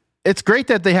 it's great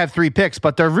that they have 3 picks,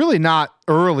 but they're really not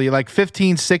early, like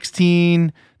 15,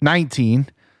 16, 19.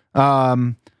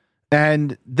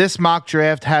 And this mock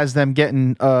draft has them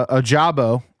getting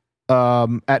Ojabo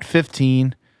at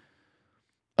 15.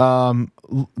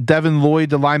 Devin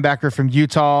Lloyd, the linebacker from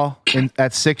Utah,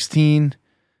 at 16.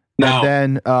 No. And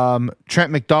then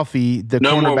Trent McDuffie, the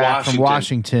cornerback from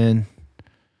Washington.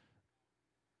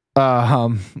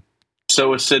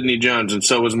 So is Sidney Jones, and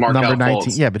so is Markel number 19.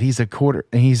 Fultz. Yeah, but he's a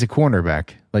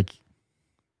cornerback. Like,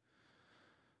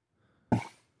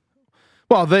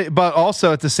 but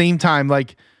also at the same time,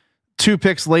 like 2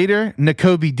 picks later,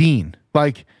 Nakobe Dean.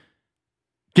 Like,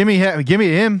 give me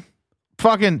him.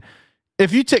 Fucking,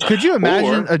 if you could you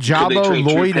imagine Ojabo,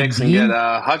 Lloyd, and Dean? And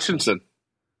get Hutchinson,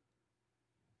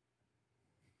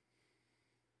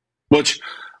 which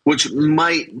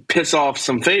might piss off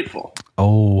some faithful.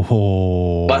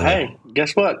 Oh, but hey,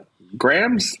 guess what?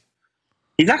 Graham's,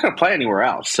 he's not going to play anywhere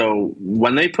else. So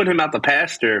when they put him out the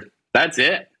pasture, that's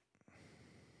it.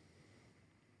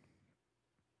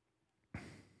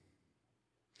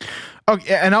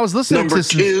 Okay, and I was listening to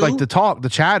some, like the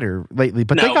chatter lately,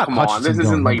 but they got Hutchinson. This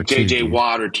isn't like JJ 2,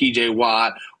 Watt or TJ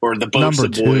Watt or the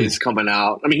Bosa boys coming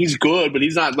out. I mean, he's good, but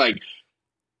he's not like.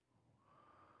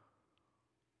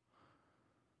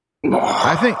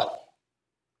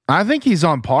 I think he's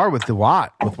on par with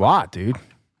Watt, dude.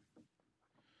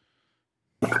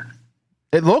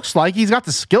 It looks like he's got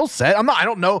the skill set. I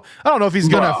don't know if he's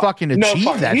gonna fucking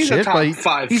achieve that he's shit, but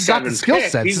he's got the skill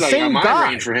set. He's the like, same my guy.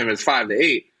 range for him is 5 to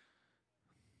 8.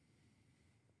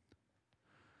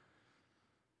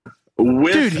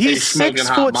 Dude, he's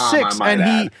 6'6", and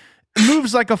he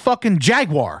moves like a fucking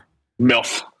jaguar.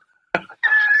 MILF.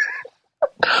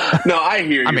 No, I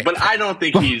hear you, but I don't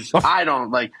think he's. I don't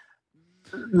like.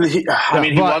 He was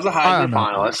a Heisman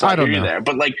finalist. So I hear you there,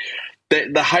 but like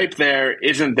the hype there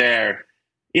isn't there.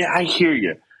 Yeah, I hear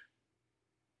you.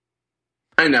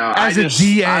 I know. As a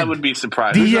DN, I would be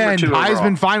surprised. DN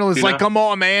Heisman finalist, like, come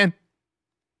on, man.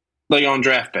 Like on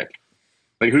draft pick,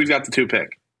 like who's got the 2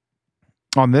 pick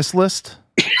on this list?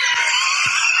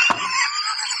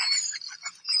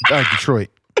 Detroit.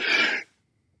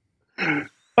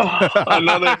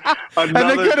 another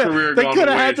career. They could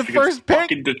have had the first pick.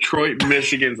 Fucking Detroit,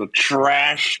 Michigan's a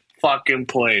trash fucking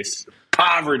place.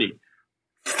 Poverty.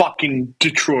 Fucking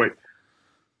Detroit.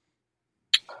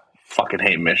 Fucking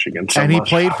hate Michigan so and much.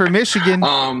 He played for Michigan.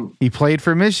 He played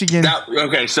for Michigan.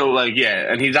 Okay, so like,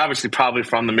 yeah, and he's obviously probably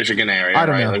from the Michigan area, I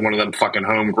don't right? know. Like one of them fucking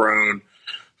homegrown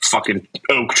fucking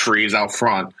oak trees out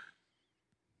front.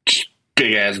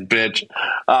 Big ass bitch.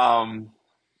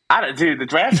 Dude, the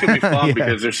draft's gonna be fun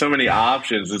because there's so many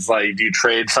options. It's like, do you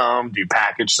trade some? Do you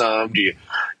package some? Do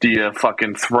you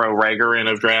fucking throw Rager in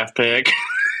a draft pick?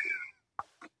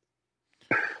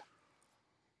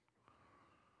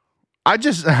 I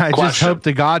just hope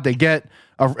to God they get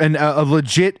a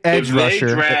legit edge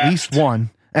rusher, at least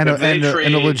one, and a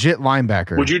legit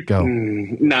linebacker. Would you go?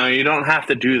 No, you don't have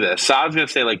to do this. So I was gonna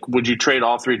say, like, would you trade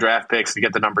all 3 draft picks to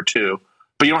get the number 2?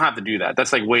 But you don't have to do that.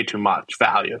 That's like way too much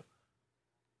value.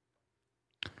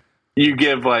 You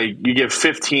give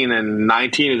 15 and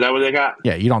 19. Is that what they got?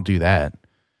 Yeah, you don't do that.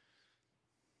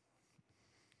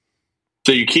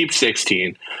 So you keep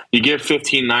 16. You give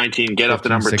 15, 19, get 15, up to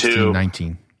number 16, 2.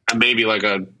 19. And maybe like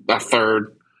a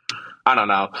third. I don't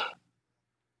know.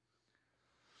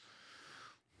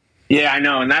 Yeah, I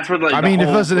know. And that's what like. I mean,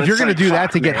 if you're going to do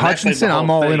that to get Hutchinson,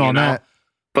 I'm all in on that.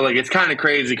 But like, it's kind of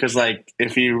crazy because like,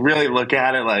 if you really look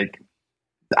at it, like,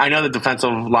 I know the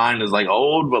defensive line is like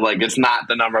old, but like, it's not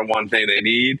the number one thing they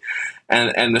need.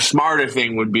 And the smarter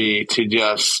thing would be to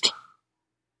just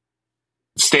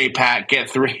stay pat, get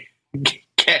 3,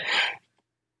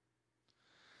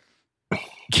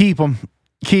 keep them,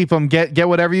 get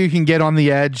whatever you can get on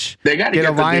the edge. They got to get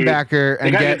a linebacker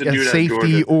and get a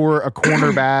safety or a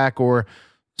cornerback or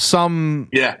some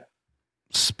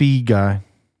speed guy.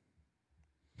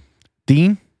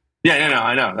 Dean? Yeah,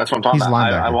 I know. That's what I'm talking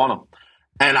about. I want him.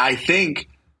 And I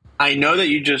know that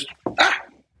you just.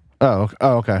 Oh,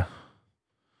 okay.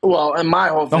 Well, and my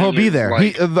whole thing he'll be there.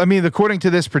 Like, according to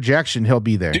this projection, he'll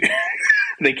be there.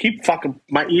 They keep fucking.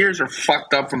 My ears are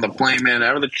fucked up from the plane, man.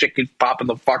 Ever the shit keeps popping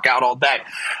the fuck out all day.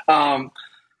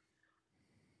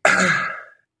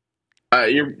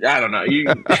 I don't know.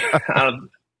 I don't,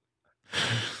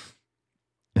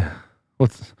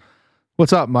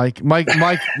 What's up, Mike? Mike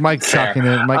checking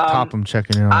in. Mike Topham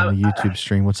checking in on the YouTube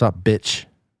stream. What's up, bitch?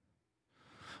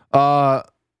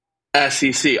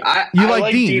 SEC. I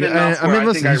like Dean? I mean,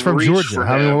 listen, he's from Georgia.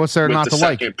 I mean, what's there not to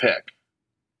like? Second pick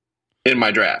in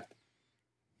my draft.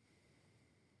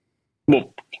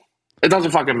 Well, it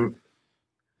doesn't fucking.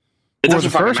 It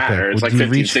doesn't fucking matter. It's like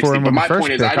 15, 16. But my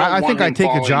point is, I think I take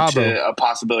a job to a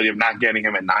possibility of not getting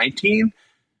him at 19.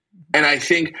 And I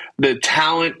think the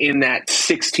talent in that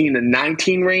 16 to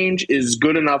 19 range is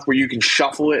good enough where you can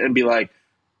shuffle it and be like,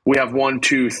 we have 1,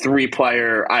 2, 3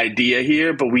 player idea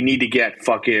here, but we need to get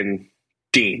fucking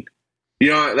Dean. You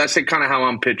know, that's kind of how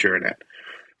I'm picturing it.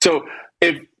 So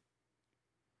there's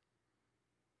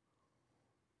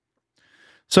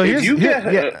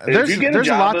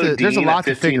a lot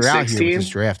to figure out here with this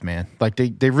draft, man. Like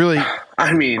they really.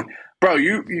 I mean, bro,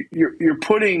 you're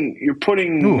putting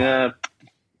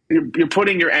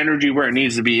your energy where it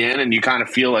needs to be in, and you kind of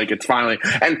feel like it's finally.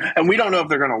 And we don't know if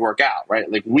they're going to work out, right?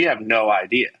 Like we have no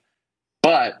idea,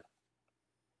 but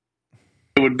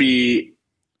it would be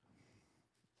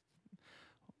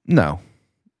no.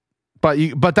 But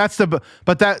that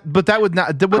would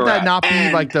that not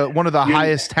be like one of the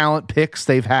highest talent picks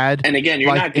they've had? And again,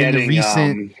 you're not getting in the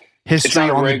recent history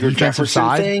on the defensive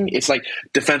side. Thing. It's like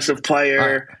defensive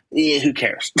player. Who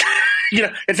cares? You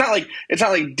know, it's not like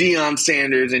Deion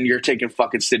Sanders and you're taking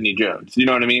fucking Sidney Jones. You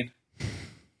know what I mean?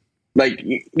 Like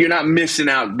you're not missing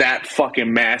out that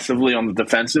fucking massively on the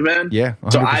defensive end. Yeah.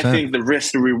 100%. So I think the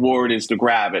risk to reward is to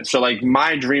grab it. So like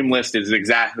my dream list is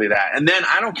exactly that. And then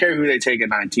I don't care who they take at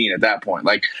 19 at that point.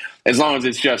 Like as long as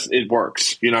it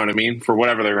works. You know what I mean? For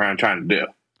whatever they're trying to do.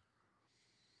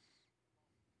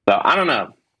 So I don't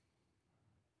know.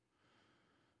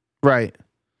 Right.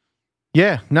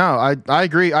 Yeah. No, I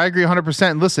agree. I agree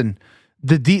 100%. Listen,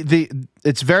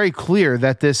 it's very clear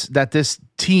that this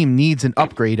team needs an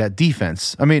upgrade at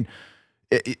defense. I mean,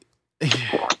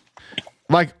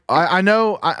 like I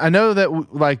know that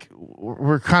like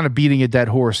we're kind of beating a dead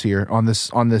horse here on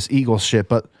this Eagles shit,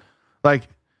 but like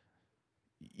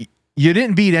you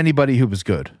didn't beat anybody who was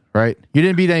good, right? You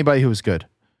didn't beat anybody who was good.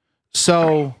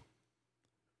 So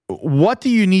what do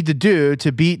you need to do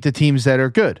to beat the teams that are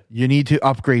good? You need to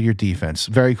upgrade your defense.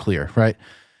 Very clear, right?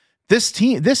 This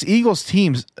Eagles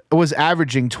team was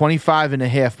averaging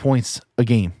 25.5 points a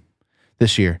game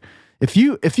this year. If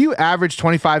you average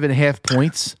 25.5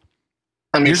 points,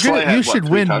 I mean, you should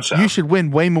win. You should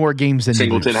win way more games than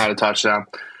Singleton had a touchdown.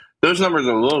 Those numbers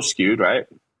are a little skewed, right?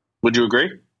 Would you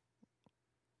agree?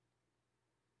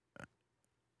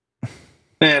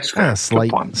 Yeah, it's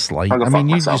slight. I mean,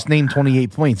 you just named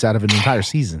 28 points out of an entire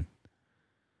season.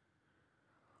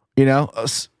 You know,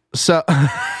 so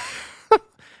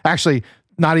actually,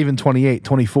 not even 28,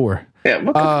 24.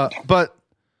 Yeah, but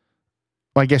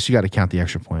I guess you got to count the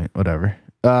extra point. Whatever.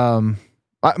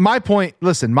 My point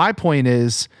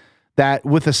is that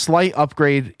with a slight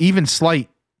upgrade, even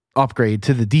slight upgrade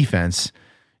to the defense,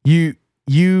 you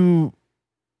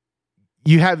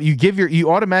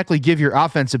automatically give your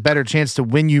offense a better chance to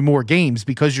win you more games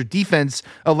because your defense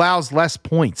allows less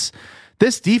points.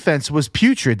 This defense was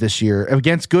putrid this year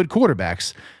against good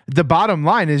quarterbacks. The bottom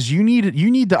line is you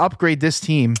need to upgrade this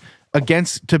team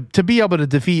to be able to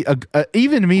defeat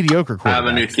even a mediocre quarterback. I have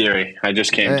a new theory. I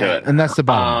just came to it, and that's the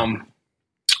bottom line.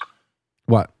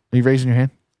 What? Are you raising your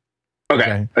hand?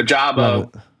 Okay.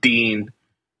 Ajabo, Dean,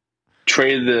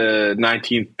 trade the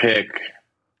 19th pick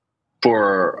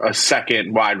for a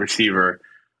second wide receiver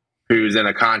who's in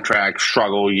a contract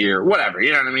struggle year, whatever,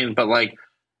 you know what I mean? But like,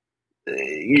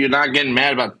 you're not getting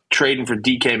mad about trading for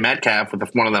DK Metcalf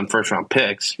with one of them first round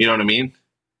picks. You know what I mean?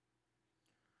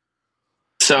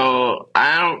 So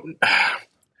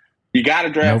you got to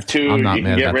draft two. You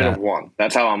can get rid of one.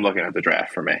 That's how I'm looking at the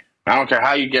draft for me. I don't care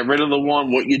how you get rid of the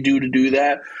one, what you do to do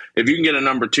that. If you can get a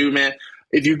number two, man,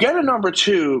 if you get a number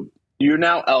two, you're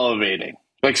now elevating.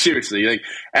 Like, seriously, like,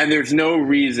 and there's no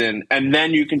reason, and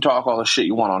then you can talk all the shit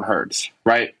you want on Hurts,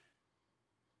 right?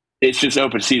 It's just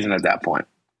open season at that point.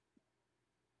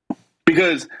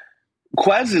 Because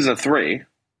Quez is a 3.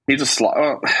 He's a slot.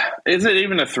 Well, is it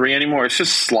even a 3 anymore? It's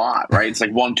just slot, right? It's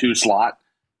like 1-2 slot.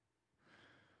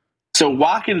 So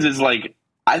Watkins is like,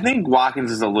 I think Watkins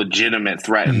is a legitimate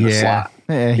threat in the slot.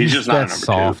 Yeah, he's just not a number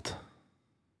soft. 2.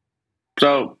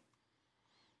 So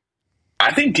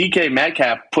I think DK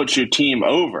Metcalf puts your team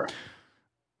over.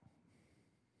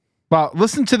 Well,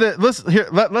 let's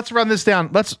run this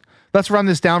down. Let's run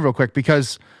this down real quick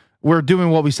because we're doing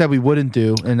what we said we wouldn't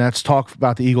do, and that's talk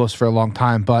about the Eagles for a long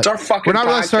time. But It's our fucking we're not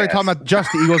really starting podcast. talking about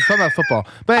just the Eagles, we're talking about football.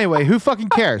 But anyway, who fucking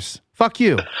cares? Fuck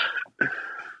you.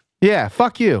 Yeah,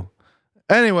 fuck you.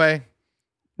 Anyway,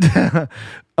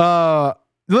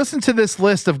 listen to this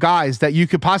list of guys that you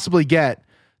could possibly get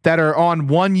that are on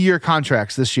 1-year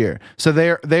contracts this year. So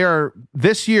they are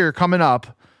this year coming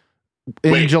up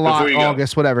in Wait, July, before you go.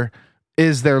 August, whatever,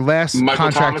 is their last Michael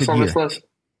contracted Thomas on year. this list?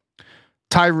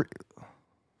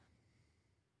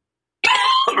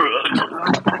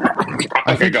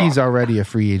 I Okay, think go he's on. already a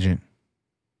free agent.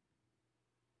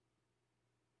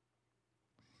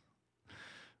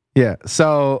 Yeah.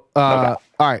 So, all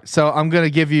right. So I'm going to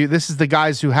give you, this is the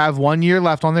guys who have 1 year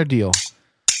left on their deal,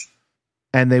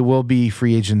 and they will be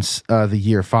free agents the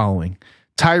year following.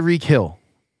 Tyreek Hill,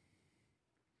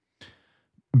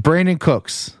 Brandon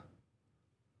Cooks,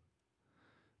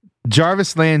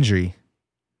 Jarvis Landry,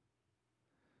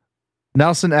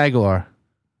 Nelson Aguilar,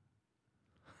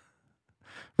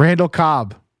 Randall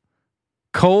Cobb,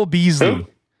 Cole Beasley, Who?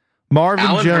 Marvin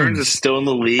Alan Jones, Hearns is still in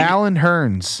the league. Alan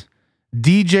Hearns,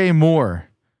 DJ Moore.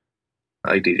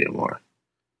 I like DJ Moore.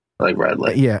 I like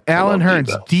Radley. Yeah, Alan love Hearns,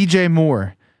 Debo. DJ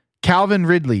Moore, Calvin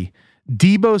Ridley,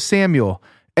 Debo Samuel,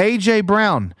 AJ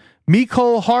Brown,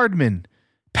 Mecole Hardman,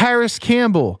 Paris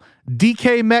Campbell,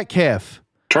 DK Metcalf.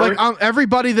 Terry? Like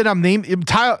everybody that I'm naming,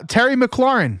 Terry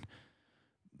McLaurin,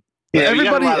 Yeah, we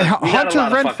got everybody, a lot of- we got a Hunter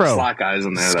lot of fucking Renfro, slot guys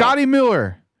in there, though. Scotty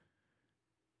Miller.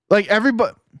 Like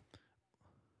everybody,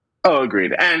 Oh,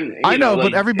 agreed. And I know,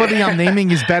 like, but everybody I'm naming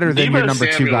is better than your Debo number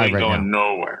 2 Samuel guy ain't right going now.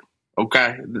 nowhere.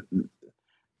 Okay,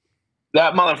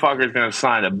 that motherfucker is going to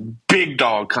sign a big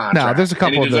dog contract. No, there's a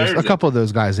couple and of he those. A deserves it. couple of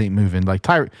those guys ain't moving. Like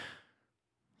Tyre.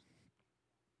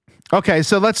 Okay,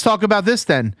 so let's talk about this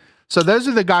then. So those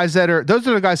are the guys that are. Those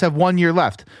are the guys that have 1 year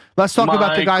left. Let's talk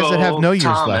about the guys that have no years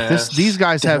left. These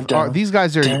guys have. These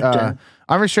guys are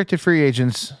unrestricted free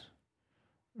agents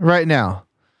right now.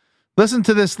 Listen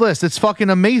to this list. It's fucking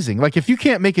amazing. Like if you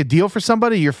can't make a deal for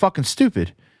somebody, you're fucking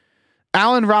stupid.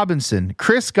 Allen Robinson,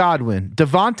 Chris Godwin,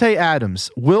 Devontae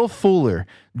Adams, Will Fuller,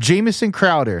 Jamison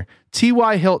Crowder,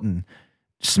 T.Y. Hilton,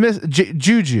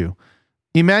 Juju,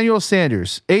 Emmanuel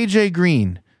Sanders, A.J.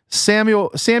 Green, Sammy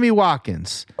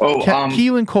Watkins,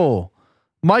 Keelan Cole,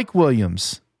 Mike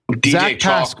Williams, DJ Zach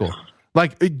Chalk. Pascal,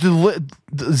 like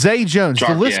Zay Jones. Chark,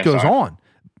 the list yeah, goes sorry. on.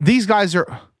 These guys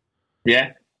are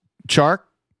Yeah.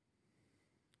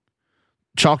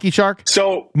 Chalky Shark.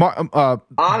 So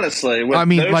honestly, with I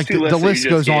mean, those like two the lists that list you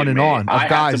goes just on gave and me, on I of have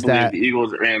guys to believe that the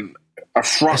Eagles are in a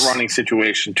front running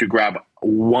situation to grab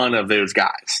one of those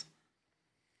guys.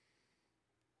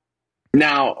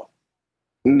 Now,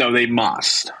 no, they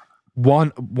must.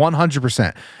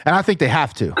 100%, and I think they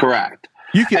have to. Correct.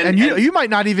 You can, and you might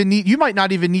not even need. You might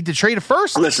not even need to trade a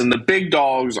first. Listen, the big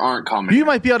dogs aren't coming. You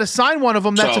might be able to sign one of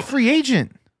them that's So- a free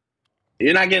agent.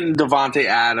 You're not getting Devontae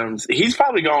Adams. He's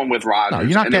probably going with Rodgers. No,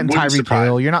 you're not and it getting wouldn't Tyreek surprise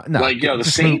Hill. me. You're not. No, Like, yo, the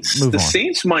just Saints, move the on.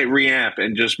 Saints might reamp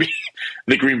and just be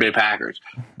the Green Bay Packers.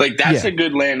 Like, that's Yeah. a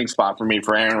good landing spot for me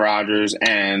for Aaron Rodgers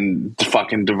and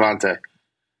fucking Devontae.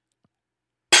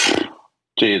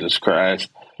 Jesus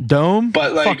Christ. Dome,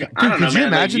 But like, Fuck, I don't dude, know, could you man.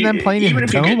 imagine Like, them playing in even a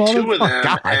if you dome? get all two the of them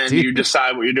God, and dude. you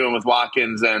decide what you're doing with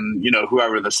Watkins and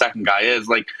whoever the second guy is,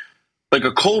 like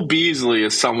a Cole Beasley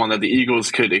is someone that the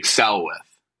Eagles could excel with,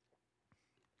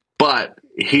 but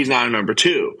he's not a number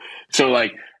 2. So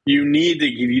like you need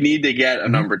to get a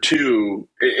number 2.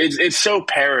 It's so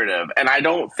imperative, and I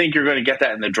don't think you're going to get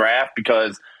that in the draft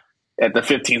because at the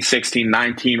 15, 16,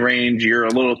 19 range, you're a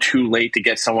little too late to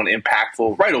get someone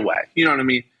impactful right away. You know what I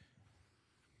mean?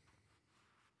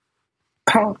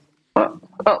 Hold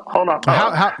on.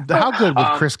 How good would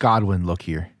Chris Godwin look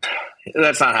here?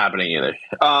 That's not happening either.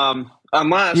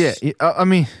 Unless, Yeah, I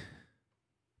mean,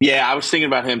 yeah, I was thinking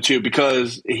about him too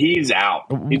because he's out.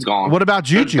 He's gone. what about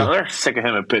Juju? They're sick of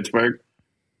him in Pittsburgh.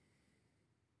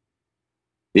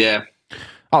 Yeah.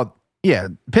 Oh, yeah,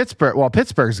 Pittsburgh. Well,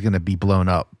 Pittsburgh's going to be blown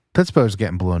up. Pittsburgh's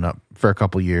getting blown up for a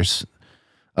couple years.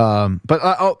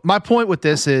 But my point with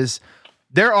this is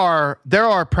there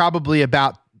are probably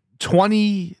about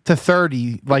 20 to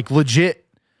 30 like legit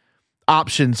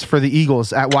options for the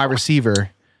Eagles at wide receiver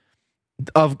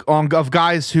of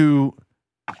guys who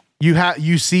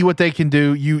you see what they can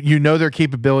do, you know their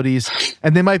capabilities,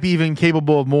 and they might be even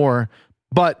capable of more,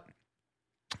 but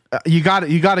you got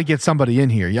to get somebody in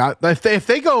here. Yeah, if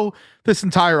they go this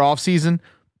entire offseason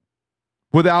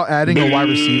without adding a wide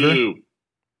receiver,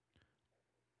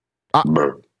 I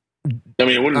mean,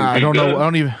 it wouldn't. I don't know. I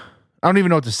don't even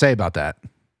know what to say about that.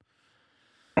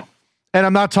 And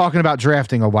I'm not talking about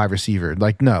drafting a wide receiver.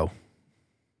 Like, no.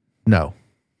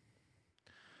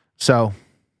 So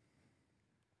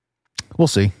We'll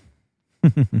see.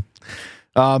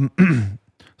 So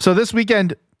this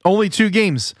weekend, only 2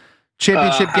 games.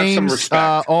 Championship Have some games,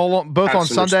 respect. both Have on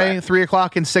some Sunday, respect. 3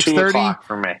 o'clock and 2 6:30 o'clock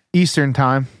for me. Eastern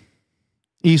time.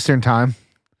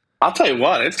 I'll tell you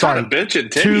what, it's kind of bitching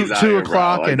titties out 2 here,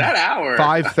 o'clock bro. Like, and that hour.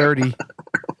 5:30.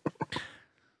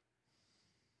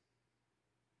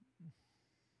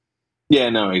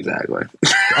 Yeah, no, exactly.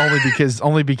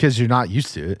 only because you're not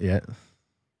used to it yet.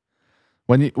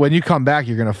 When you come back,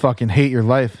 you're gonna fucking hate your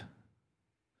life.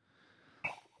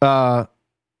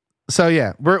 So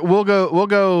yeah, we're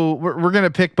gonna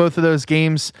pick both of those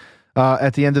games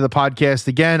at the end of the podcast.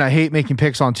 Again, I hate making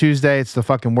picks on Tuesday. It's the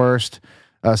fucking worst,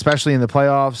 especially in the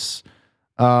playoffs.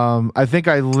 I think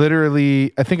I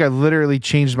literally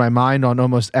changed my mind on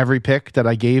almost every pick that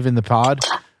I gave in the pod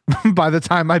by the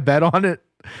time I bet on it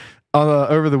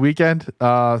over the weekend.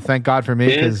 Thank God for me,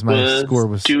 because my score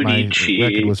was my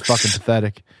record was fucking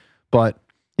pathetic. But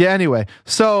yeah, anyway,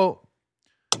 so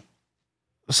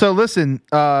listen,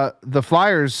 the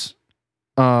Flyers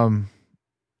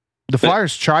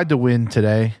tried to win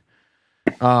today.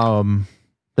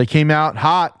 They came out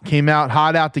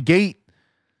hot out the gate.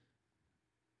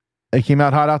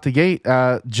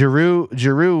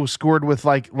 Giroux scored with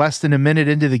like less than a minute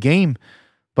into the game,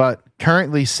 but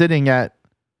currently sitting at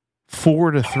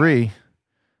 4-3.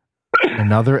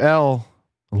 Another L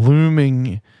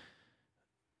looming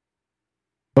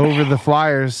over the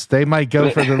Flyers. They might go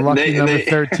for the lucky number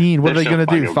 13. What are they going to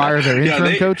do? Fire their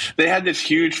interim coach? They had this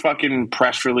huge fucking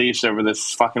press release over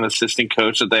this fucking assistant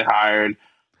coach that they hired.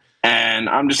 And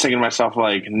I'm just thinking to myself,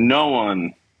 like, no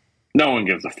one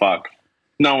gives a fuck.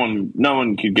 No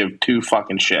one could give 2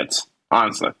 fucking shits,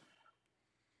 honestly.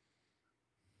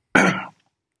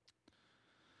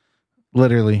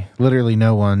 Literally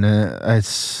no one. I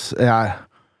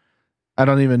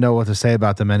don't even know what to say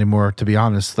about them anymore, to be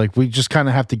honest. Like, we just kind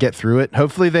of have to get through it.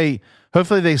 Hopefully they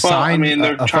sign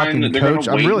a fucking coach.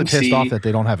 I'm really pissed off that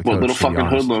they don't have a coach. Little fucking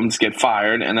hoodlums get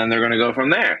fired, and then they're going to go from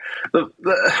there.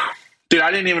 Dude,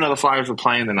 I didn't even know the Flyers were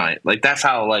playing tonight. Like, that's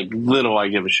how like little I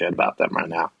give a shit about them right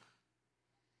now.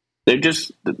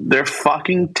 They're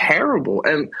fucking terrible.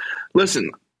 And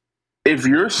listen, if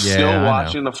you're still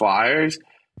watching the Flyers,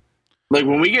 like,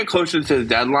 when we get closer to the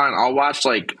deadline, I'll watch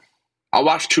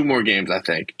 2 more games, I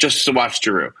think, just to watch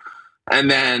Giroux. And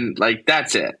then, like,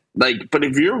 that's it. Like, but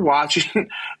if you're watching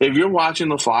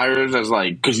the Flyers as,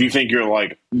 like, because you think you're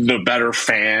like the better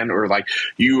fan, or like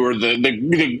you are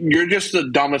you're just the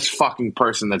dumbest fucking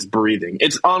person that's breathing.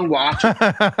 It's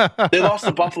unwatchable. They lost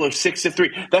to Buffalo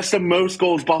 6-3. That's the most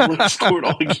goals Buffalo scored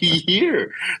all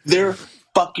year. They're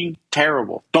fucking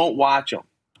terrible. Don't watch them.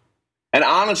 And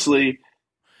honestly,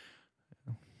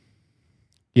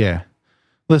 yeah.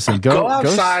 Listen, go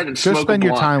outside and smoke spend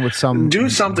your time with some do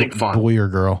something fun, boy or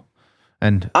girl.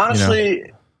 And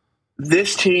honestly,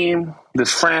 this team,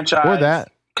 this franchise, or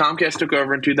that Comcast took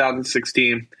over in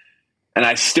 2016, and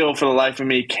I still, for the life of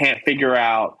me, can't figure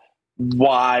out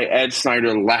why Ed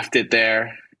Snyder left it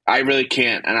there. I really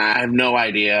can't, and I have no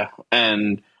idea.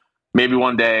 And maybe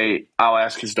one day I'll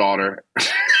ask his daughter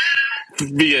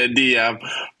via DM,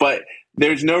 but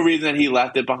there's no reason that he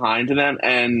left it behind to them.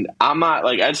 And I'm not,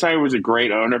 like, Ed Snyder was a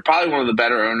great owner, probably one of the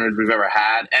better owners we've ever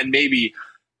had. And maybe,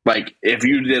 like, if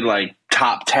you did like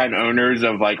top 10 owners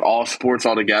of like all sports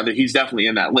altogether, he's definitely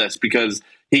in that list, because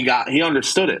he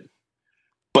understood it.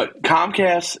 But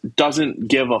Comcast doesn't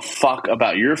give a fuck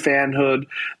about your fanhood.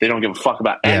 They don't give a fuck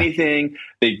about anything.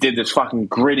 They did this fucking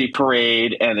Gritty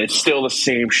parade, and it's still the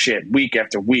same shit week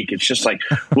after week. It's just like,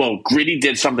 well, Gritty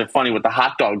did something funny with the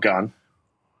hot dog gun.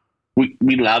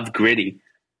 We love Gritty.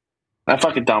 I'm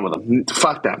fucking done with them.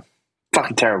 Fuck them.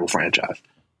 Fucking terrible franchise.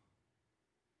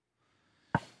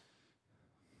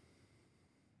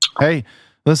 Hey,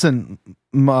 listen,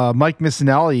 Mike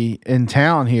Missinelli in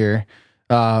town here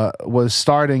was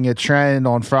starting a trend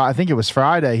on Friday. I think it was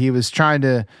Friday. He was trying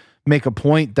to make a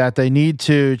point that they need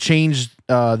to change.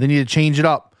 They need to change it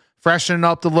up, freshen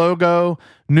up the logo,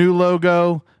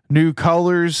 new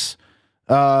colors,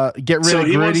 get rid of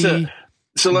Gritty.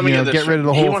 So let me get rid of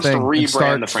the whole thing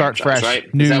and start fresh.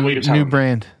 Right? New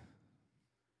brand.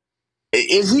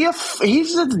 Is he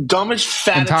he's the dumbest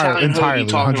fat Italian hoodie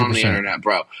talking 100%. On the internet,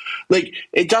 bro. Like,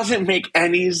 it doesn't make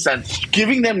any sense.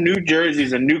 Giving them new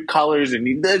jerseys and new colors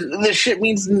and this shit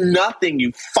means nothing,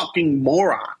 you fucking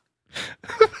moron.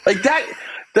 Like that,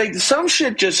 like, some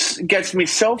shit just gets me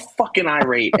so fucking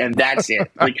irate, and that's it.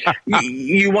 Like,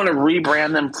 you want to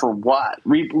rebrand them for what?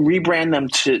 Rebrand them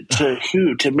to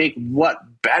who? To make what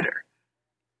better?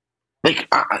 Like,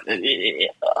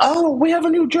 we have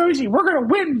a new jersey. We're going to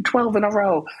win 12 in a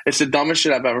row. It's the dumbest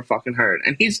shit I've ever fucking heard.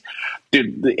 And he's,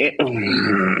 dude,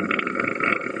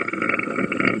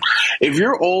 If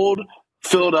you're old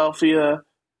Philadelphia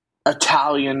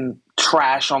Italian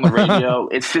trash on the radio,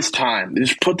 it's just time.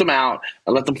 Just put them out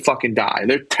and let them fucking die.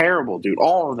 They're terrible, dude.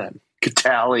 All of them.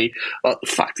 Catali.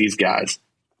 Fuck these guys.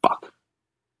 Fuck.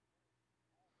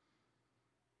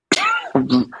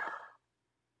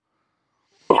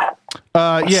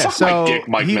 Yeah, so dick,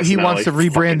 he wants to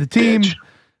rebrand the team.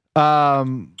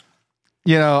 Bitch.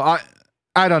 You know,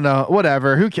 I don't know,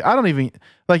 whatever. I don't even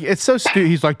like. It's so stupid.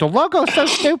 He's like, the logo's so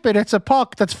stupid. It's a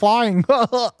puck that's flying.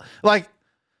 Like,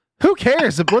 who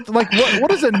cares?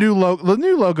 What is a new logo? The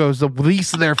new logo is the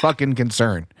least of their fucking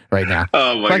concern right now.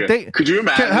 Oh my god! Could you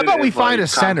imagine? How about we find a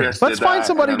center? Let's find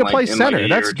somebody to play center.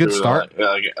 That's a good start.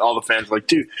 All the fans are like,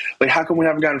 dude, like, how come we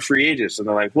haven't gotten free agents? And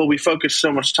they're like, well, we focused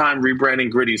so much time rebranding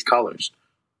Gritty's colors.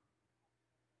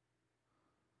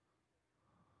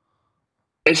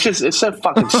 It's so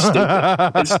fucking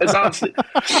stupid. It's honestly,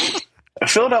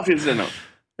 Philadelphia's in it.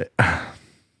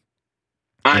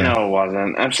 I know it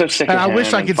wasn't. I'm so sick of I him.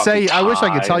 wish I could tell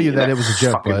you that it was a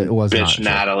joke, but it was bitch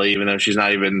not. Natalie, even though she's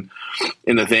not even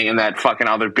in the thing, and that fucking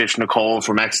other bitch Nicole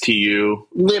from XTU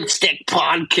Lipstick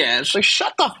Podcast. Like,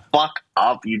 shut the fuck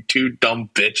up, you two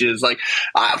dumb bitches. Like,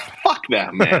 fuck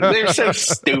them, man. They're so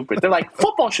stupid. They're like,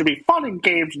 football should be fun in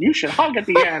games, and you should hug at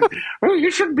the end. You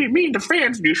shouldn't be mean to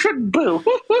fans, and you shouldn't boo.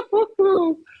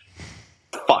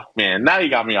 Fuck, man. Now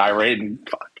you got me irate and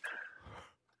fuck.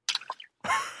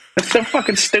 It's so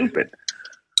fucking stupid.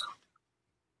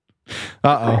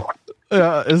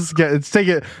 This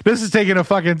is taking a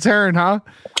fucking turn, huh?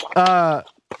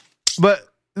 But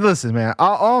listen, man.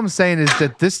 All I'm saying is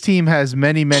that this team has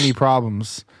many, many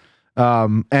problems,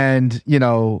 and you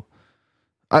know,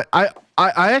 I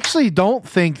actually don't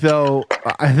think, though.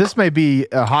 This may be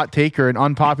a hot take or an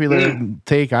unpopular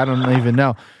take. I don't even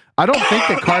know. I don't think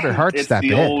that Carter Hart's that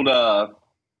bad.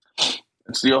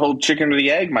 It's the old chicken or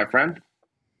the egg, my friend.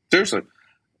 Seriously,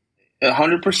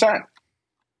 100%.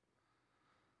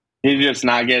 He's just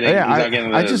not getting. Yeah, he's not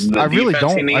getting I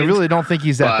really don't think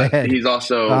he's that bad. He's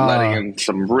also letting in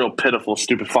some real pitiful,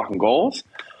 stupid fucking goals.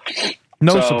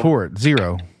 No support,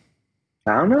 zero.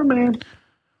 I don't know, man.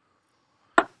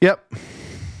 Yep.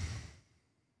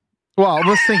 Well,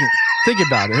 let's think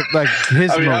about it. Like,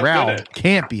 his morale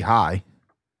can't be high,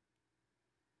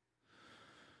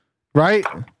 right?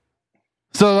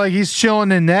 So, like, he's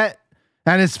chilling in net.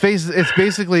 And it's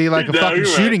basically like a fucking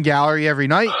shooting gallery every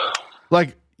night.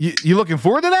 Like, you looking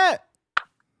forward to that?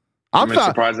 I'm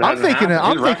thinking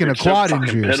a quad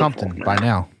injury or something by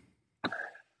now.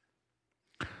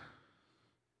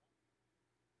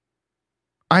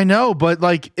 I know, but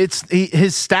like, his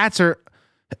stats are.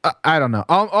 I don't know.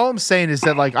 All I'm saying is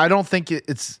that, like, I don't think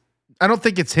it's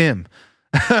him.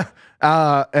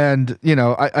 And you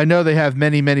know, I know they have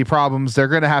many, many problems. They're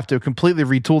going to have to completely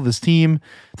retool this team.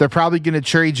 They're probably going to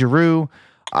trade Giroux.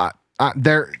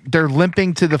 They're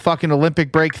limping to the fucking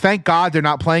Olympic break. Thank God they're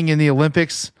not playing in the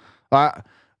Olympics. I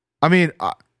mean,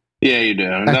 yeah, you do.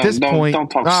 At this point, don't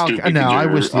talk stupid. No, I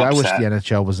wish the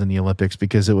NHL was in the Olympics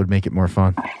because it would make it more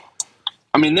fun.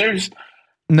 I mean, there's.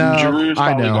 No, Giroux's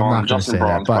probably gone. Justin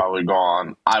Braun's that, probably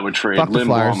gone. I would trade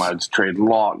Lindblom. I would trade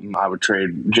Lawton. I would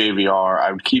trade JVR.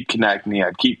 I would keep Konechny.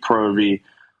 I'd keep Provy.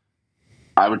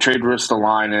 I would trade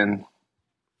Ristolainen.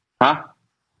 Huh?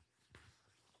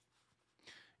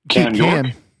 Cam York.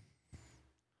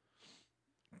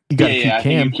 You got to keep Cam. I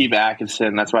think you keep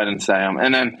Atkinson. That's why I didn't say him.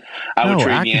 And then I would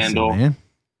trade Yandel. Man.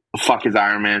 Fuck his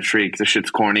Iron Man streak. The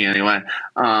shit's corny anyway.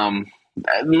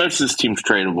 Most of this team's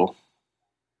tradable.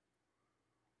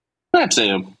 I'd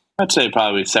say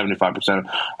probably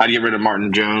 75%. I'd get rid of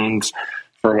Martin Jones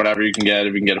for whatever you can get.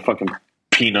 If you can get a fucking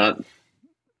peanut.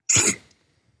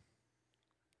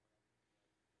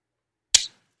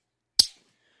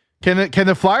 Can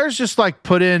the Flyers just like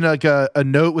put in like a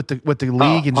note with the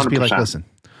league and just be like, listen,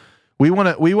 we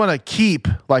want to keep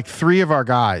like 3 of our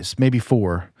guys, maybe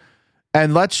 4.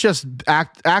 And let's just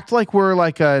act like we're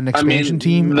like an expansion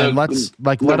team, and let us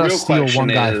steal one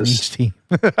guy from each team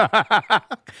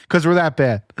because we're that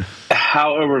bad.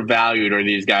 How overvalued are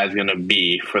these guys going to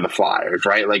be for the Flyers?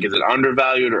 Right? Like, is it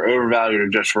undervalued or overvalued or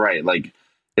just right? Like,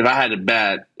 if I had to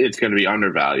bet, it's going to be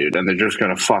undervalued, and they're just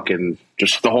going to fucking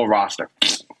just the whole roster.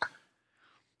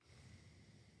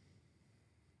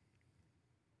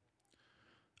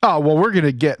 Oh, well, we're going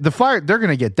to get the Flyers. They're going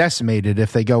to get decimated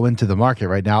if they go into the market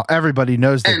right now. Everybody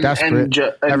knows they're desperate.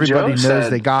 Everybody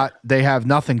knows they have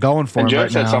nothing going for them right now. Joe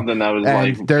said something that was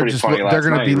like they're pretty funny last they're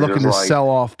going to be looking to sell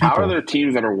off people. How are there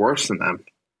teams that are worse than them?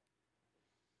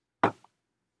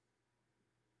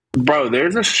 Bro,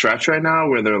 there's a stretch right now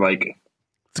where they're like,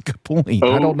 it's a good point.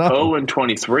 I don't know.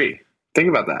 0-23. Think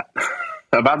about that.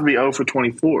 About to be 0 for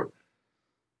 24.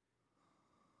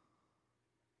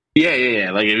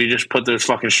 Yeah. Like if you just put those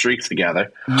fucking streaks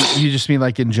together, You just mean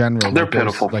like in general? they're like those-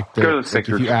 pitiful. Like, Go to the like if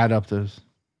Sixers. you add up those.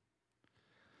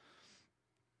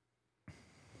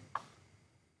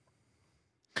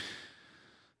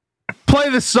 Play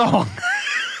the song.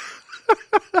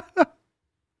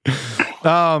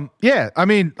 Yeah, I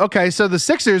mean, okay, so the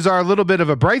Sixers are a little bit of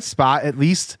a bright spot, at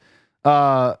least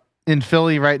in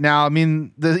Philly right now. I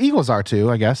mean, the Eagles are too,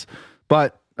 I guess.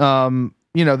 But the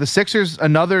Sixers,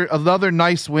 another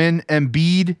nice win.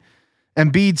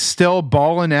 Embiid's still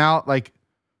balling out. Like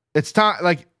it's time.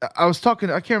 Like I was talking,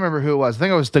 I can't remember who it was. I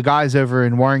think it was the guys over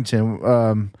in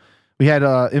Warrington. We had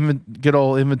good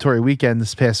old inventory weekend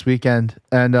this past weekend,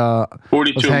 and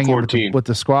 42 and 14 with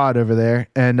the squad over there.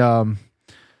 And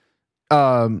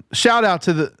shout out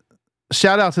to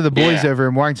the boys over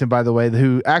in Warrington, by the way,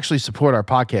 who actually support our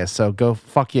podcast. So go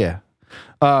fuck yeah.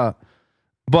 But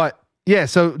yeah,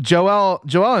 so Joel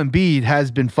Embiid has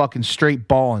been fucking straight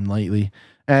balling lately.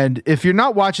 And if you're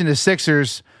not watching the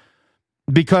Sixers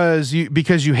because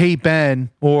you hate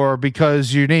Ben or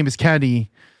because your name is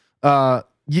Kenny,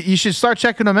 you should start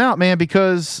checking them out, man,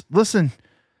 because listen,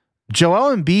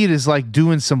 Joel Embiid is like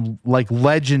doing some like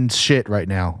legend shit right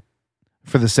now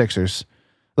for the Sixers.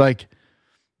 Like,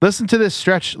 listen to this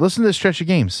stretch of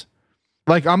games.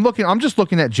 Like I'm just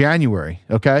looking at January,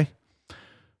 okay?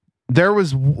 There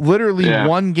was literally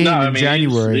one game in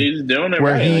January he's doing it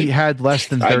where right. he had less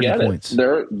than 30 points.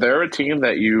 They're a team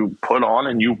that you put on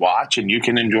and you watch and you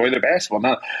can enjoy their basketball.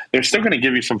 Now they're still going to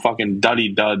give you some fucking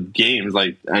dud games.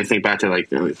 Like I think back to like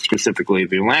specifically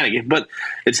the Atlanta game, but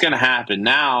it's going to happen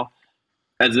now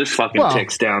as this fucking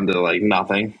ticks down to like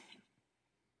nothing.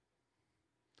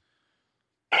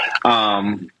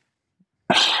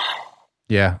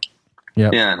 Yeah.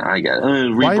 Yep. Yeah, no, I get it. Why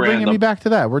are you bringing me back to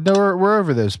that? We're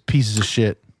over those pieces of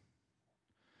shit.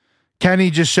 Kenny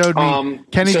just showed me.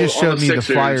 The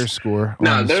Flyers score.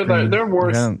 No, they're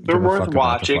worth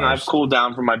watching. I've cooled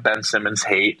down from my Ben Simmons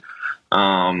hate.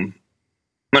 I mean,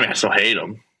 I still hate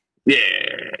him. Yeah,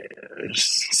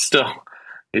 he's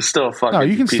still a fucking. No,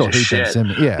 you can piece still of hate shit. Ben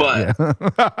Simmons. Yeah,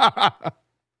 but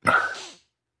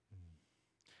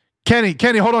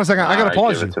Kenny, hold on a second. I gotta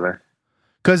pause you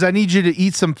because I need you to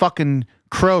eat some fucking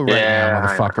crow right now,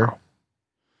 motherfucker.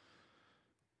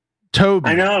 Toby,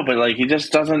 I know, but like he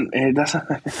just doesn't. He doesn't.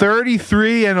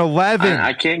 33 and 11.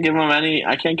 I can't give him any.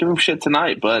 I can't give him shit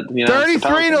tonight. But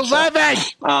 33 and 11.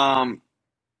 I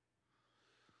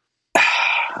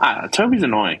don't know, Toby's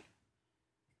annoying.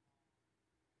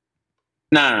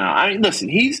 No. I mean, listen,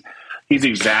 he's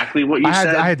exactly what you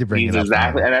said. I had to bring it up.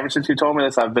 Exactly, and ever since you told me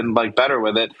this, I've been like better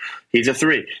with it. He's a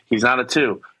 3. He's not a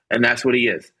 2, and that's what he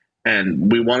is.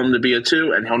 And we want him to be a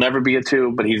 2, and he'll never be a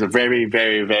 2. But he's a very,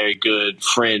 very, very good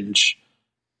fringe.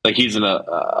 Like he's an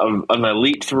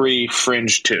elite 3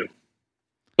 fringe 2.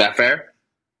 That fair?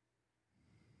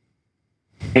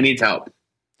 He needs help.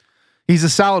 He's a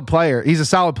solid player.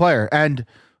 And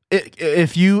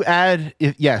if you add,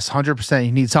 yes, 100%,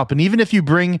 he needs help. And even if you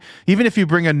bring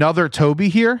another Toby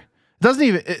here,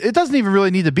 it doesn't even really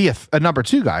need to be a number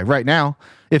 2 guy right now.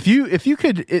 If you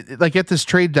could like at this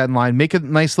trade deadline, make a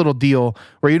nice little deal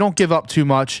where you don't give up too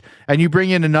much, and you bring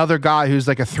in another guy who's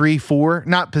like a 3-4,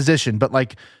 not position, but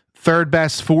like 3rd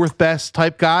best, 4th best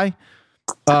type guy,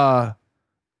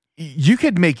 you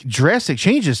could make drastic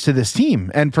changes to this team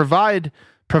and provide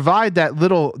that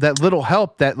little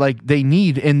help that like they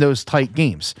need in those tight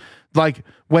games. Like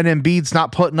when Embiid's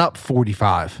not putting up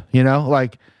 45,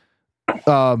 like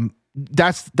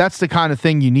that's the kind of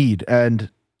thing you need. And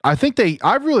I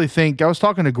really think I was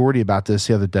talking to Gordy about this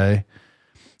the other day.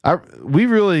 We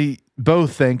really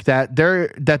both think that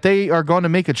they are going to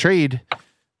make a trade.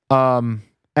 And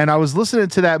I was listening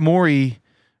to that Morey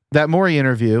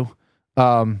interview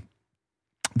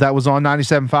that was on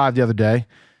 97.5 the other day.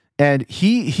 And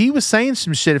he was saying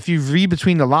some shit. If you read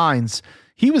between the lines,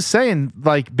 he was saying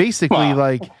like basically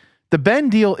like the Ben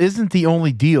deal isn't the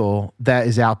only deal that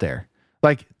is out there.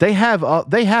 Like they have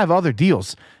other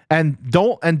deals, and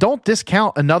don't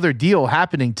discount another deal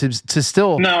happening to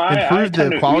still improve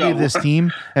the quality of this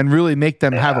team and really make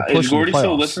them have a push. Is Gordy in the playoffs.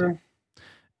 still listening?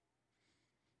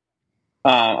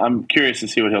 I'm curious to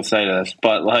see what he'll say to this,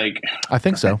 but like I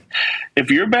think so. If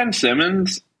you're Ben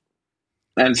Simmons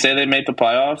and say they make the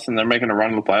playoffs and they're making a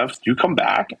run in the playoffs, do you come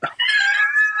back?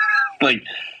 like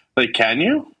can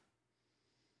you?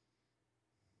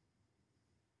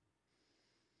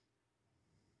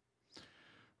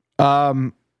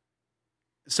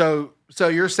 So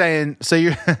you're saying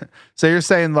you're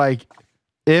saying like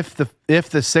if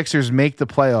the Sixers make the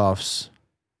playoffs,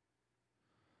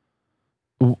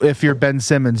 if you're Ben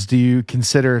Simmons, do you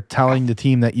consider telling the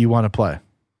team that you want to play?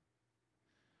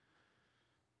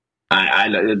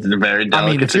 It's a very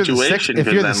delicate situation.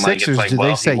 If you're the Sixers, do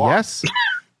they say yes?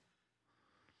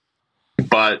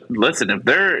 But listen,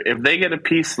 if they get a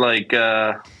piece like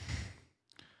my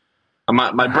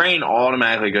brain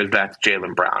automatically goes back to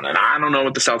Jaylen Brown, and I don't know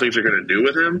what the Celtics are going to do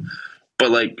with him,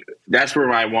 but like that's where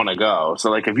I want to go.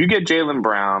 So like if you get Jaylen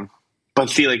Brown, but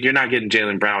see like you're not getting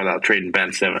Jaylen Brown without trading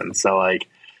Ben Simmons, so like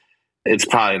it's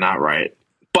probably not right.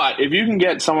 But if you can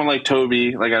get someone like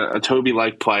Toby, like a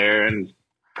Toby-like player, and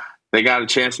they got a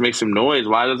chance to make some noise,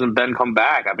 why doesn't Ben come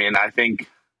back? I mean,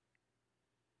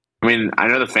 I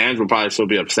know the fans will probably still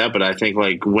be upset, but I think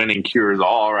like winning cures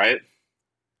all, right?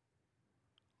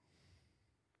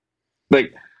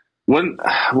 Like, wouldn't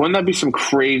that be some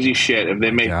crazy shit if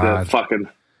they make the fucking?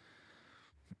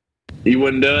 You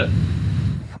wouldn't do it.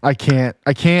 I can't,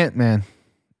 man.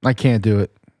 I can't do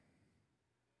it.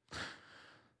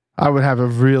 I would have a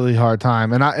really hard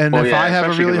time, if I have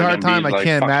a really hard time, I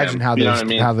can't imagine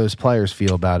how those players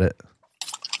feel about it.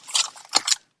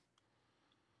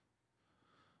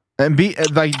 And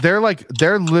they're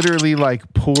literally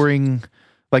pouring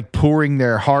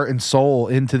their heart and soul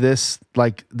into this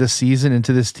season,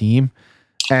 into this team,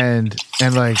 and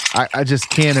I just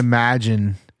can't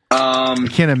imagine. I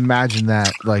can't imagine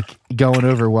that going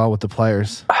over well with the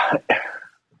players.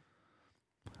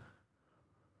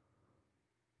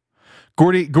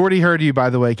 Gordy heard you, by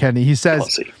the way, Kenny. He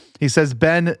says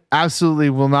Ben absolutely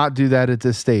will not do that at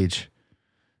this stage.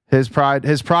 His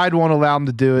pride won't allow him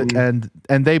to do it, and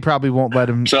they probably won't let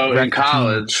him. So in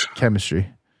college, chemistry.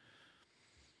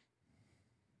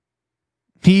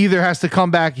 He either has to come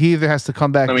back. I mean,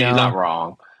 now, he's not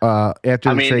wrong.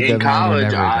 After the trade in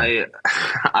college, I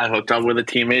hooked up with a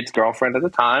teammate's girlfriend at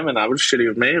the time, and I was shitty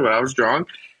with me, but I was drunk,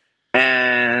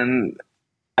 and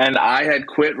I had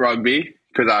quit rugby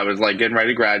because I was getting ready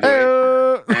to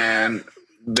graduate, and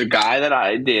the guy that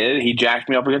I did, he jacked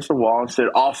me up against the wall and said,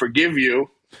 "I'll forgive you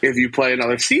if you play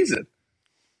another season."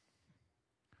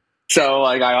 So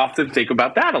I often think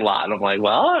about that a lot. I'm like,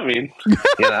 well, I mean,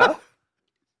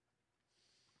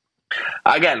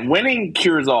 again, winning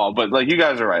cures all, but you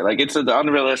guys are right. It's an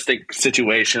unrealistic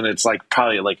situation. It's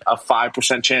probably a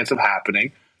 5% chance of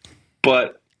happening,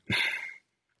 but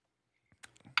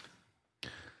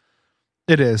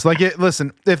it is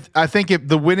listen, if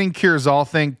the winning cures all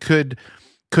thing could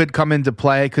come into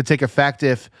play, could take effect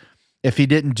if he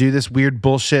didn't do this weird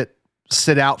bullshit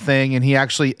sit out thing and he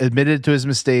actually admitted to his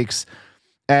mistakes.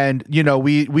 And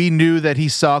we knew that he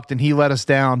sucked and he let us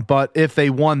down, but if they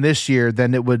won this year,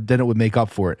 then it would make up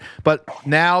for it. But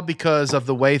now, because of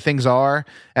the way things are,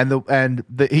 and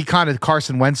he kind of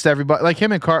Carson Wentz to everybody,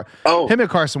 him and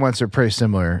Carson Wentz are pretty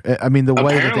similar. I mean, the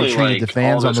way that they treated the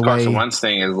fans on the Carson way Wentz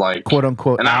thing is quote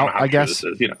unquote out. I guess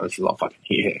this is all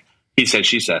fucking he said,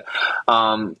 she said.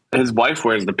 His wife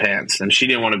wears the pants, and she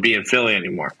didn't want to be in Philly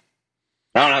anymore.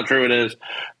 I don't know how true it is,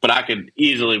 but I could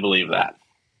easily believe that.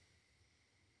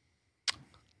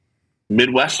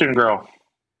 Midwestern girl.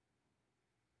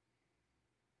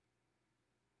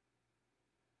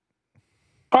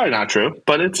 Probably not true,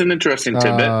 but it's an interesting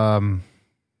tidbit. No.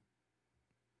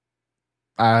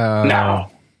 I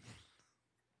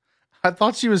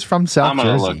thought she was from South Jersey.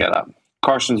 I'm going to look it up.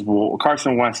 Carson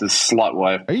Wentz's slut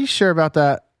wife. Are you sure about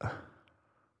that?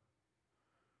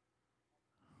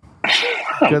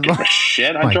 I don't give a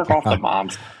shit. I jerk off the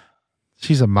moms.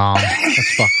 She's a mom.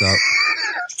 That's fucked up.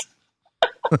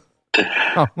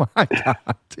 Oh my God,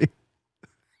 dude.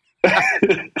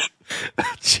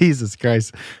 Jesus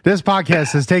Christ. This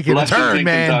podcast has taken a turn,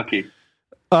 man. Kentucky.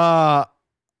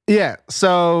 Yeah,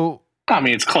 so I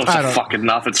mean, it's close to fucking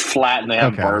enough. It's flat and they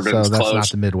have bourbon. So it's that's close. not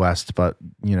the Midwest, but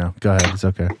go ahead. It's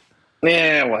okay.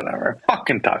 Yeah, whatever. Fuck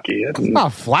Kentucky. It's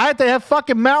not flat. They have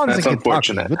fucking mountains in Kentucky.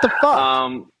 Unfortunate. What the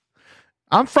fuck?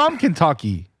 I'm from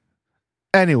Kentucky.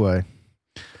 Anyway.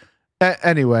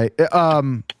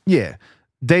 Yeah.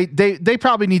 They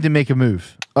probably need to make a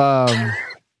move.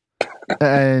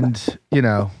 And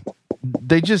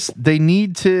they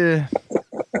need to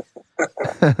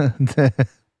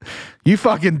you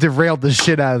fucking derailed the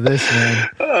shit out of this, man.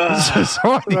 I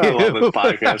love this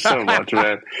podcast so much,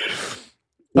 man.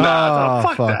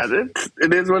 Fuck that.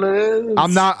 It is what it is.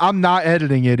 I'm not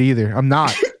editing it either. I'm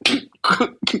not.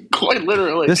 Quite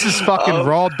literally. This is fucking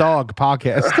raw dog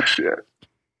podcast. Oh, shit.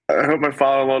 I hope my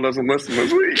father-in-law doesn't listen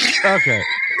this week. Okay.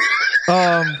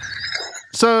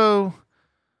 So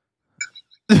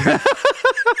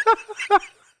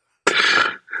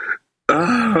oh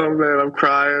man, I'm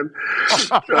crying.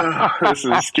 This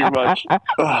is too much. Oh,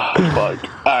 fuck.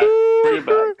 All right, bring it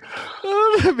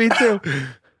back. Me too.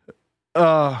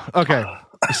 Okay.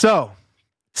 So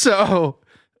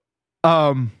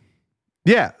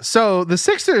Yeah. So the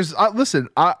Sixers, listen,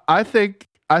 I think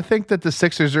that the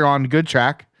Sixers are on good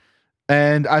track,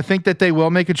 and I think that they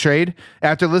will make a trade.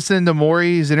 After listening to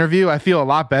Morey's interview, I feel a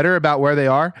lot better about where they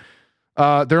are.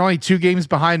 They're only 2 games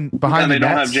behind And the they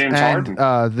don't Nets, have James and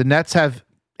Harden. the Nets have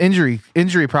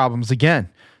injury problems again.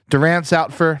 Durant's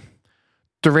out for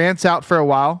a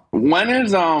while. When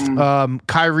is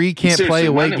Kyrie can't play seriously,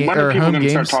 away when game are or people home going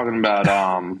to games. start talking about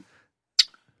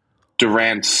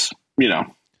Durant's,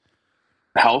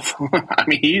 health? I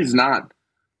mean, he's not.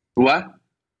 What?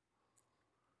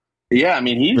 Yeah, I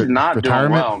mean, he's not doing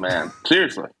retirement? well, man.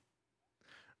 Seriously.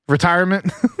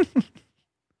 Retirement.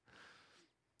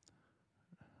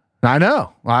 I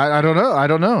know. I don't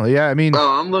know. Yeah, I mean,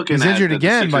 Oh, I'm looking. he's at injured the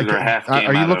again. Sixers Like, are half game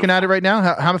are you out looking of at it right now?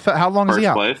 How long is he first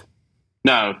out? place?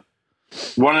 No,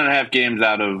 1.5 games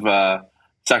out of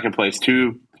second place.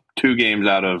 Two games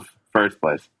out of first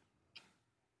place.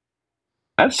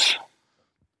 That's.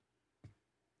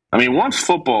 I mean, once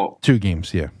football. 2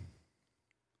 games. Yeah.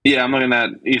 Yeah, I'm looking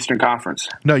at Eastern Conference.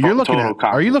 No, you're looking Total at.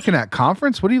 Are you conference. looking at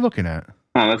conference? What are you looking at?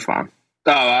 Oh, that's fine.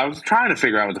 Oh, I was trying to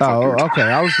figure out what the fuck. you were Oh, okay.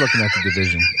 I was looking at the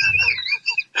division.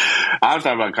 I was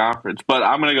talking about conference, but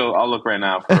I'm gonna go. I'll look right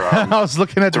now for. I was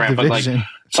looking at the Durant, but like division.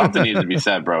 something needs to be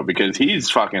said, bro, because he's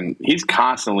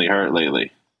constantly hurt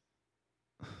lately.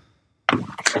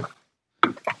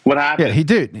 What happened?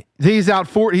 Yeah, he's out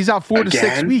 4 to 6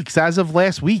 Again? weeks as of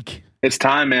last week. It's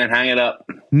time, man. Hang it up.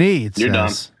 Needs. You're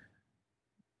done.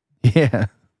 Yeah.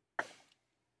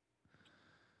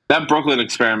 That Brooklyn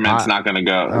experiment's not going to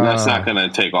go. That's not going to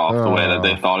take off the way that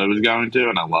they thought it was going to,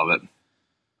 and I love it.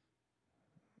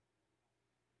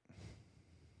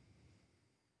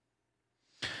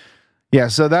 Yeah,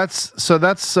 so that's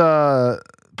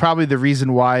probably the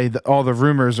reason why all the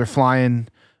rumors are flying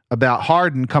about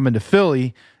Harden coming to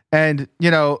Philly. And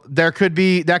that could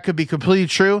be completely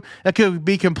true. That could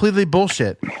be completely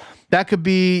bullshit. That could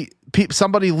be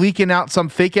somebody leaking out some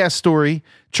fake ass story,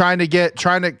 trying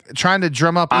to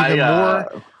drum up even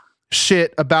more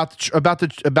shit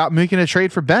about making a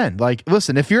trade for Ben. Like,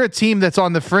 listen, if you're a team that's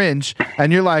on the fringe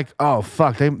and you're like, oh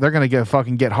fuck, they're gonna get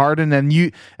Harden, and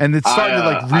it's starting to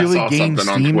like really gain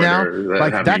steam now.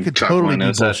 Like that could totally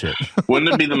be bullshit.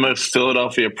 Wouldn't it be the most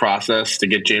Philadelphia process to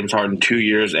get James Harden 2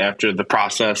 years after the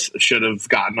process should have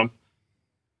gotten him?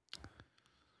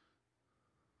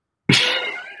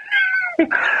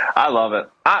 I love it.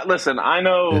 Listen, I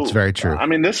know it's very true. I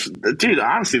mean, dude,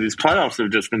 honestly, these playoffs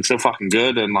have just been so fucking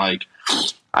good. And like,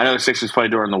 I know the Sixers play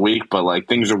during the week, but like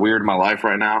things are weird in my life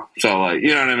right now. So like,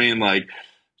 you know what I mean? Like,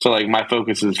 so like my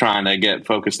focus is trying to get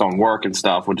focused on work and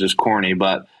stuff, which is corny.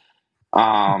 But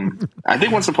I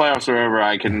think once the playoffs are over,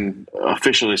 I can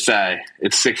officially say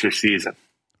it's Sixers season.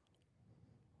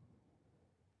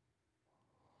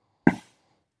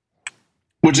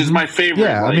 Which is my favorite.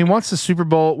 Yeah, like, I mean, once the Super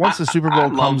Bowl I comes and Super Bowl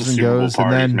goes, parties,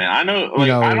 and then man, I know, like,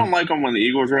 I don't like them when the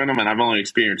Eagles are in them, and I've only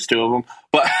experienced 2 of them.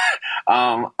 But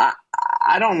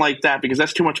I don't like that because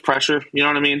that's too much pressure. You know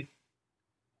what I mean?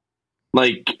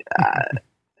 Like,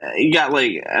 you got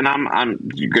like,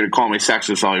 and you're gonna call me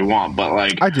sexist all you want, but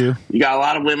like, I do. You got a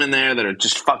lot of women there that are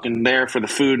just fucking there for the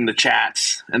food and the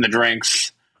chats and the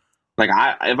drinks. Like,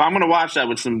 if I'm gonna watch that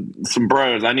with some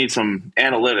bros, I need some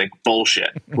analytic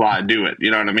bullshit while I do it. You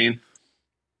know what I mean?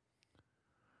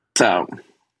 So,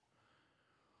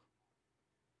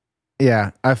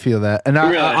 yeah, I feel that, and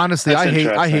really, I honestly, I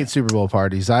interesting. hate Super Bowl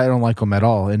parties. I don't like them at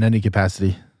all in any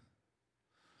capacity.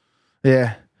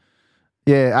 Yeah,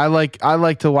 I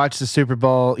like to watch the Super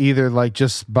Bowl either like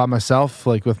just by myself,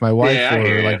 like with my wife,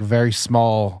 or like very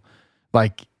small,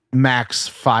 like max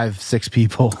 5-6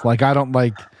 people. Like I don't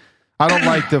like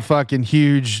the fucking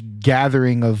huge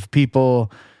gathering of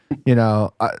people.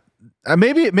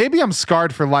 Maybe I'm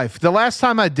scarred for life. The last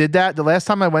time I did that, the last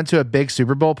time I went to a big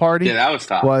Super Bowl party, yeah, that was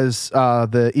tough. Was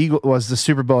the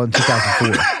Super Bowl in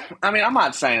 2004. I mean, I'm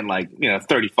not saying like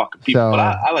 30 fucking people, but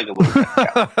I like a little bit.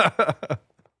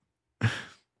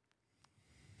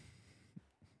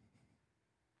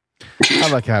 I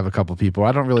like to have a couple people.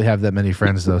 I don't really have that many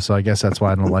friends though, so I guess that's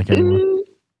why I don't like anyone.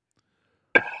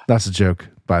 That's a joke,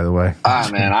 by the way.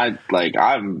 Man, I'm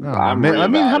I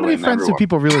mean, how many friends do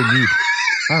people really need?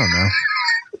 I don't know.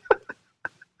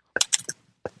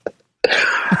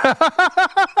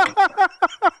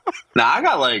 Nah, I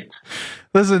got like.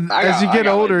 Listen, as you get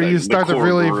older, you start to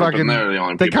really fucking.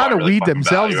 They kind of weed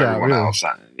themselves out, really. Else,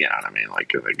 you know what I mean?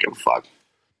 Like, they give a fuck.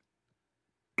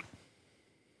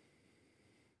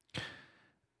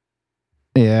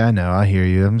 Yeah, I know. I hear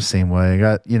you. I'm the same way. I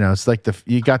got, it's like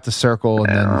you got the circle,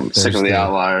 and then I'm sick of the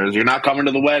outliers. You're not coming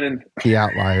to the wedding. The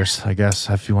outliers, I guess,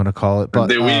 if you want to call it. But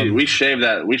dude, we shaved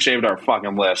that. We shaved our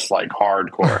fucking list like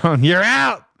hardcore. You're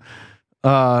out.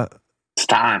 It's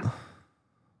time.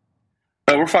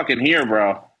 But we're fucking here,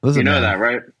 bro. You know that,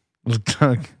 right?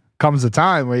 Comes a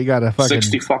time where you gotta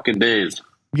 60 fucking days.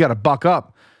 You gotta buck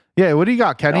up. Yeah. What do you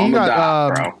got, Kenny? You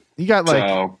got bro. You got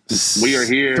we are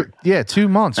here. 2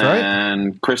 months, right?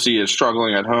 And Chrissy is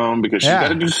struggling at home because she's got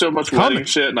to do so much wedding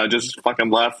shit, and I just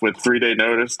fucking left with 3-day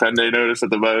notice, 10-day notice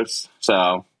at the most.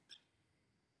 So,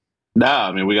 no,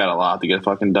 I mean, we got a lot to get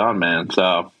fucking done, man.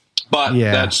 So, but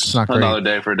that's another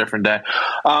day for a different day.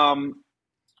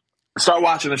 Start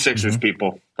watching the Sixers,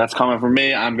 people. That's coming from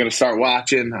me. I'm going to start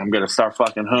watching. I'm going to start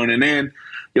fucking honing in.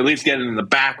 You at least get it in the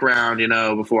background,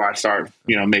 before I start,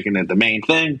 making it the main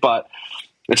thing. But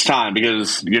it's time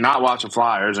because you're not watching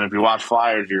Flyers. And if you watch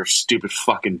Flyers, you're a stupid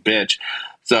fucking bitch.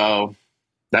 So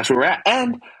that's where we're at.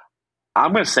 And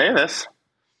I'm going to say this.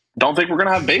 Don't think we're going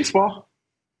to have baseball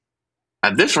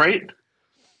at this rate.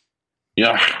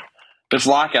 This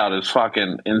lockout is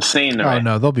fucking insane to me. Oh,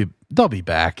 no, they'll be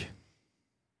back.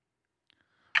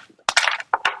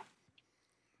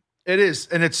 It is,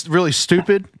 and it's really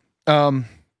stupid. And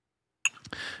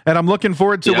I'm looking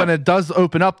forward to when it does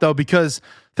open up, though, because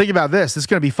think about this. It's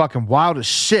going to be fucking wild as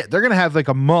shit. They're going to have like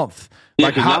a month.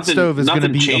 Like Hot Stove is going to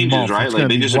be changes, a month. Right? Like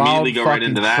they just immediately go right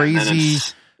into that. Crazy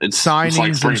it's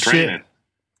signings like and shit.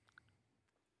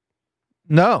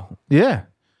 No. Yeah.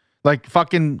 Like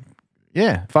fucking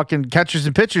catchers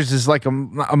and pitchers is like a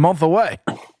month away.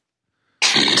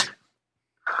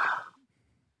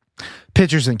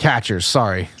 Pitchers and catchers.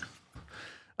 Sorry.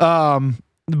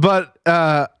 But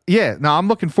I'm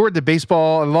looking forward to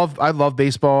baseball. I love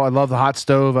baseball. I love the Hot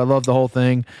Stove. I love the whole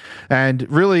thing.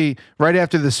 And really, right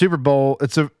after the Super Bowl,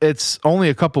 it's only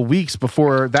a couple weeks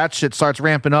before that shit starts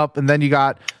ramping up, and then you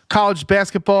got college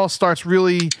basketball starts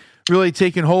really, really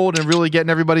taking hold and really getting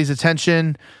everybody's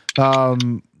attention.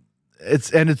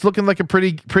 It's looking like a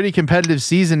pretty competitive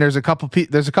season. There's a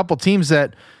couple teams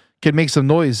that could make some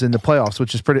noise in the playoffs,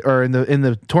 which is pretty, or in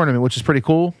the tournament, which is pretty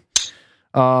cool.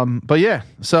 But yeah,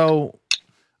 so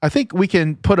I think we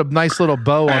can put a nice little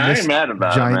bow on this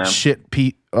giant shit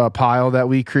pile that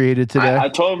we created today. I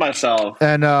told myself,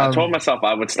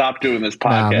 I would stop doing this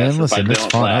podcast. Nah, man, listen, if I it's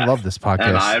fun. laugh. I love this podcast,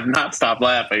 and I have not stopped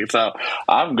laughing, so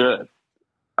I'm good.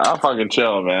 I'm fucking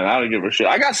chilling, man. I don't give a shit.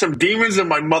 I got some demons in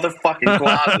my motherfucking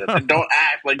closet, and don't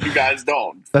act like you guys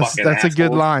don't. That's a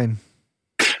good line.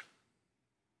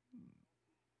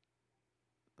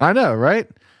 I know, right?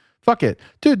 Fuck it,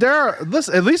 dude.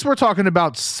 At least we're talking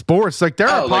about sports. Like there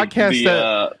are podcasts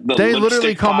that they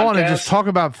literally come on and just talk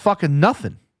about fucking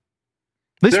nothing.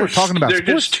 At least we're talking about sports.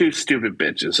 They're just two stupid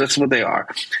bitches. That's what they are.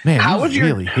 Man, how was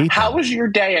your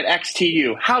day at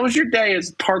XTU? How was your day at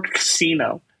Park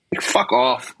Casino? Like, fuck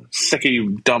off. I'm sick of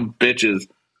you dumb bitches.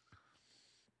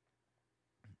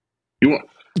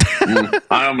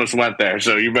 I almost went there,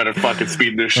 so you better fucking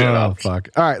speed this shit up. Oh, fuck.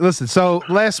 All right, listen. So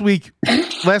we're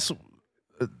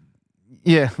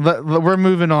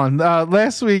moving on.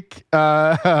 Last week,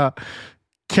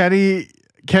 Kenny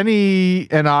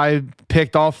and I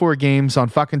picked all 4 games on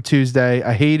fucking Tuesday.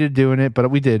 I hated doing it, but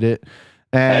we did it.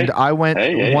 And I went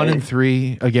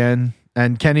 1-3 again,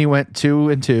 and Kenny went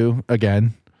 2-2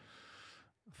 again.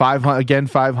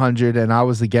 500, and I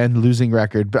was again losing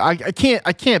record. But I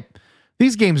can't.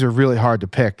 These games are really hard to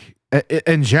pick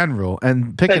in general,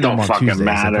 and picking them on Tuesdays is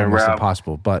almost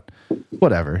impossible. But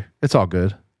whatever, it's all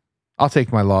good. I'll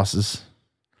take my losses.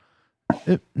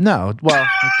 It matters.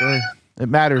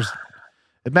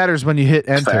 It matters when you hit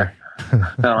enter.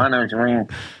 No, I know what you mean.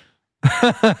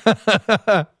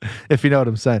 If you know what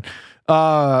I'm saying.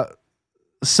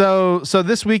 So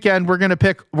this weekend we're gonna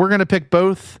pick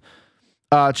both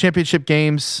championship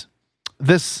games.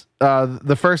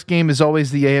 The first game is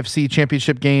always the AFC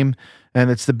championship game, and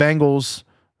it's the Bengals'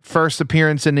 first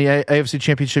appearance in the AFC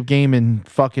championship game in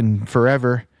fucking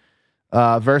forever.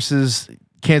 Versus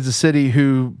Kansas City,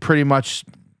 who pretty much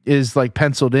is like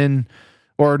penciled in,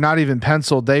 or not even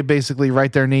penciled. They basically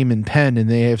write their name in pen in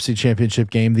the AFC Championship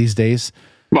game these days.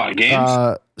 What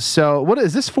games? So what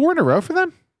is this, 4 in a row for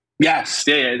them? Yes,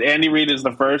 yeah. Andy Reid is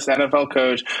the first NFL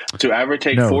coach to ever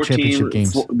take 4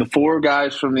 teams, the 4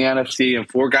 guys from the NFC and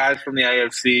 4 guys from the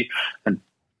AFC, and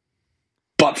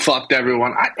butt fucked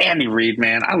everyone. Andy Reid,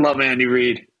 man, I love Andy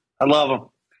Reid. I love him.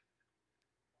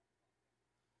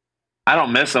 I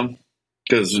don't miss him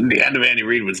because the end of Andy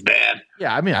Reid was bad.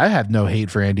 Yeah, I mean, I have no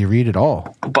hate for Andy Reid at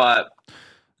all. But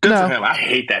good for him. I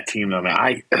hate that team, though,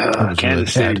 man.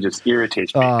 Kansas City just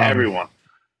irritates me. Everyone.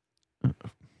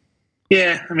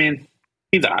 Yeah, I mean,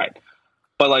 he's all right.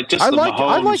 But like just I the like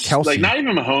Mahomes, Kelsey. like not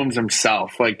even Mahomes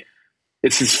himself, like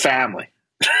it's his family.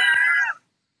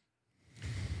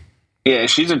 Yeah,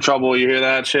 she's in trouble. You hear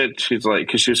that shit? She's like,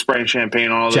 because she was spraying champagne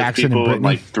on all those Jackson and people in Brittany.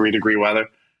 like 3-degree weather.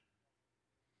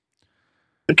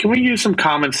 But can we use some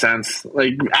common sense?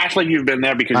 Like, act like you've been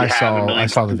there because you have a million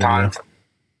saw the video. times.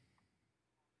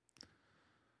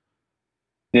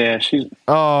 Yeah, she's.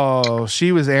 Oh,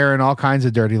 she was airing all kinds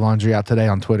of dirty laundry out today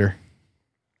on Twitter.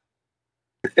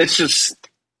 It's just.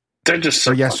 They're just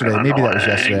so or yesterday. fucking Maybe that was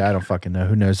annoying. yesterday. I don't fucking know.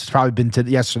 Who knows? It's probably been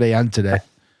yesterday and today.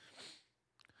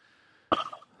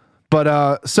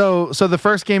 But so the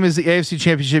first game is the AFC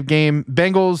Championship game.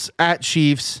 Bengals at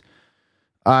Chiefs.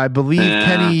 I believe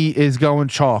Kenny is going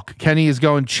chalk. Kenny is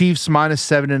going Chiefs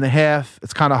 -7.5.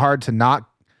 It's kind of hard to not.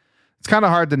 It's kind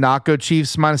of hard to not go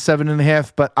Chiefs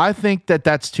 -7.5. But I think that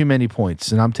that's too many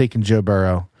points, and I'm taking Joe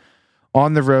Burrow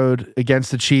on the road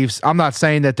against the Chiefs. I'm not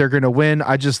saying that they're going to win.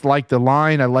 I just like the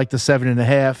line. I like the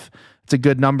 7.5. It's a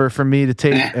good number for me to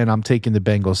take, and I'm taking the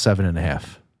Bengals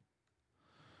 7.5.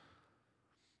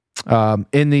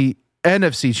 In the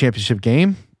NFC Championship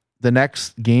game, the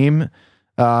next game,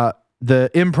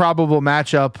 the improbable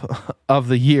matchup of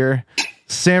the year,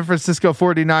 San Francisco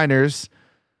 49ers.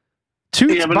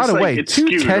 By the way, two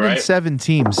skewed, 10-7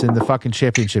 teams in the fucking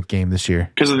championship game this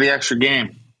year. Because of the extra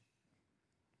game.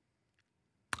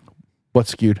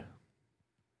 What's skewed?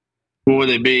 What would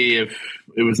they be if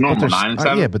it was normal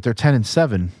 9-7? Yeah, but they're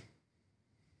 10-7.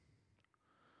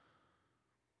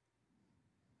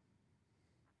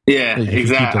 Yeah, If exactly. you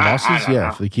keep the losses, I don't know.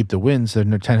 If they keep the wins, then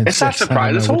they're 10-6. It's not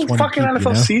surprising. This whole fucking NFL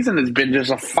you know? season has been just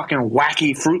a fucking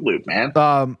wacky Fruit Loop, man.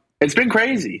 It's been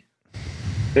crazy.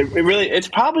 It's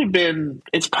probably been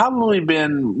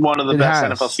one of the best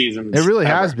NFL seasons. It really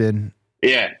ever. has been.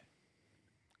 Yeah.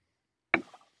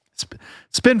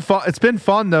 It's been fun. It's been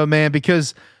fun though, man,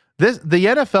 because the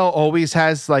NFL always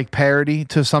has like parity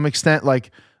to some extent.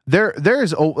 Like there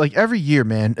is like every year,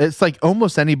 man. It's like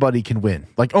almost anybody can win.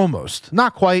 Like almost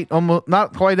not quite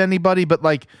anybody, but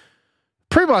like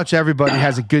pretty much everybody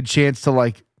has a good chance to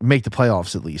like make the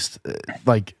playoffs at least.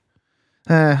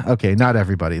 Okay, not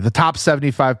everybody. The top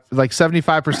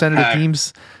 75% of the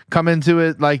teams come into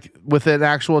it like with an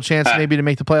actual chance maybe to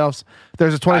make the playoffs.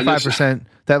 There's a 25%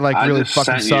 that like really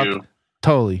fucking suck.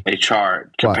 Totally. A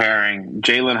chart comparing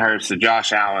Jalen Hurts to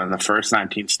Josh Allen in the first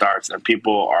 19 starts, and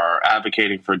people are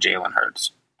advocating for Jalen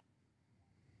Hurts.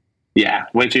 Yeah,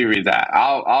 wait till you read that.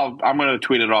 I'm going to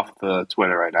tweet it off the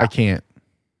Twitter right now. I can't.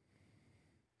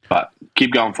 But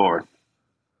keep going forward.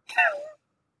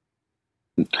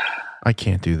 I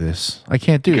can't do this. I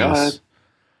can't do Go this. ahead.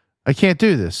 I can't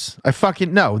do this. I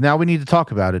fucking no. Now we need to talk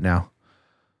about it now.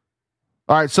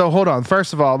 All right, so hold on.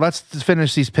 First of all, let's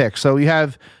finish these picks. So you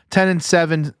have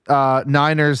 10-7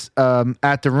 Niners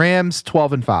at the Rams,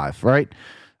 12-5, right?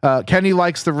 Kenny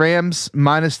likes the Rams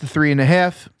minus the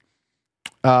 3.5.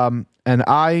 And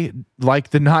I like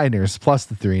the Niners plus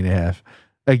the 3.5.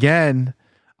 Again,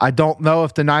 I don't know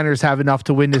if the Niners have enough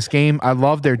to win this game. I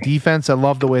love their defense. I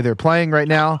love the way they're playing right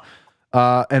now.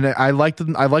 And I like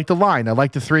the line. I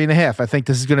like the 3.5. I think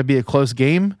this is going to be a close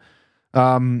game.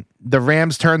 The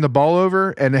Rams turned the ball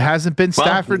over, and it hasn't been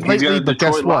Stafford lately. But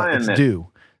guess what? It's due.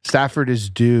 Stafford is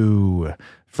due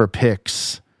for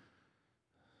picks.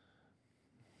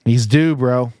 He's due,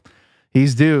 bro.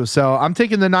 He's due. So I'm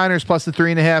taking the Niners plus the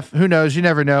 3.5. Who knows? You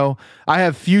never know. I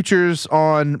have futures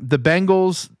on the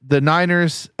Bengals, the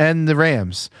Niners, and the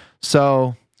Rams.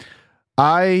 So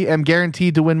I am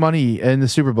guaranteed to win money in the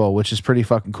Super Bowl, which is pretty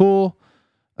fucking cool.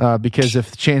 Because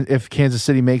if Kansas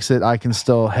City makes it, I can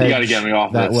still hedge. You got to get me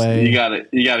off that this. way. You got to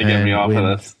get me off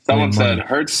of this. Someone said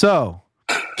Hurts. So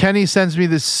Kenny sends me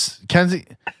this. Kenny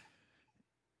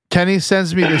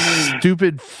sends me this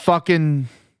stupid fucking.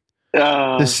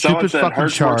 This stupid fucking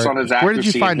Hurts chart. on his Where did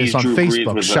you find this on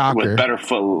Facebook? Shocker. With better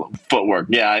footwork.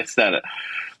 Yeah, I said it.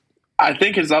 I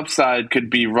think his upside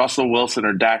could be Russell Wilson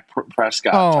or Dak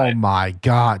Prescott. Oh type. my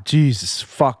God, Jesus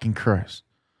fucking Christ!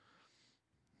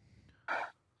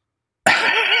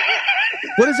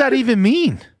 What does that even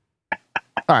mean?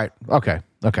 All right. Okay.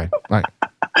 All right.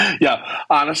 Yeah,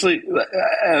 honestly,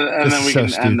 and then we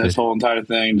can end this whole entire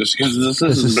thing just because this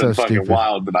has been fucking stupid.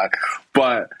 Wild tonight.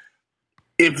 But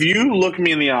if you look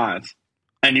me in the eyes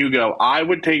and you go, I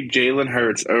would take Jalen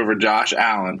Hurts over Josh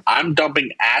Allen, I'm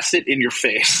dumping acid in your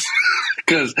face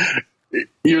because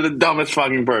you're the dumbest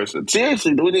fucking person.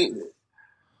 Seriously,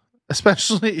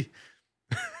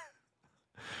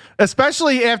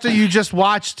 especially after you just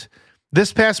watched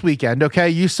this past weekend, okay?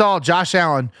 You saw Josh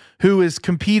Allen, who is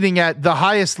competing at the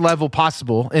highest level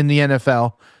possible in the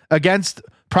NFL against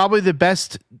probably the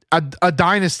best a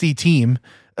dynasty team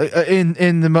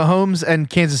in the Mahomes and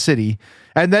Kansas City,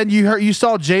 and then you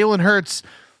saw Jalen Hurts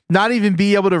not even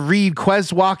be able to read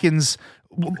Quez Watkins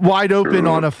wide open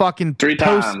on a fucking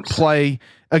post play.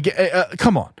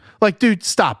 Come on. Like, dude,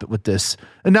 stop it with this.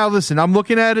 And now listen, I'm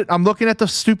looking at it. I'm looking at the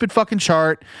stupid fucking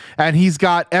chart, and he's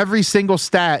got every single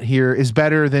stat here is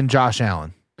better than Josh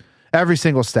Allen. Every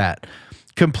single stat.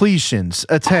 Completions,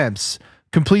 attempts,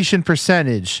 completion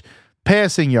percentage,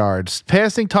 passing yards,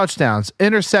 passing touchdowns,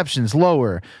 interceptions,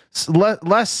 lower,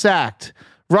 less sacked,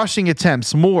 rushing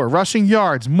attempts, more, rushing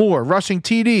yards, more, rushing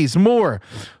TDs, more,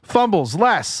 fumbles,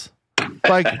 less.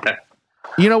 Like,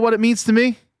 you know what it means to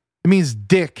me? It means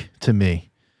dick to me.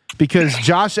 Because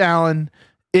Josh Allen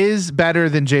is better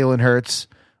than Jalen Hurts.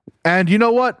 And you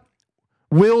know what?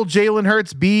 Will Jalen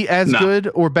Hurts be as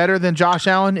good or better than Josh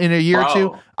Allen in a year or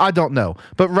two? I don't know.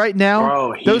 But right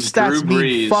now, those stats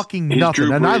mean fucking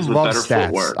nothing. And I love stats.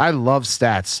 Footwork. I love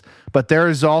stats. But there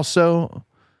is also...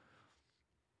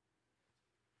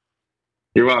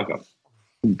 You're welcome.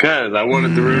 Because I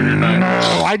wanted to ruin your night.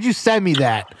 No, why'd you send me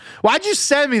that? Why'd you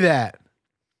send me that?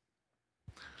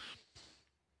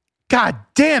 God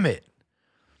damn it.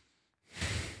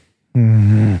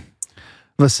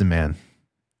 Listen, man.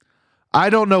 I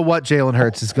don't know what Jalen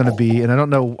Hurts is going to be, and I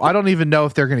don't even know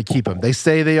if they're going to keep him. They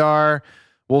say they are.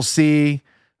 We'll see.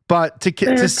 But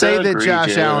to say that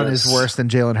Josh Allen is worse than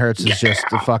Jalen Hurts is just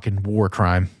a fucking war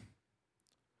crime.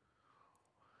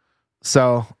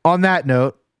 So, on that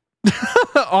note,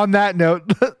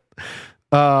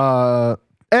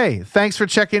 hey, thanks for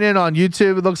checking in on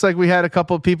YouTube. It looks like we had a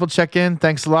couple of people check in.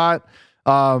 Thanks a lot.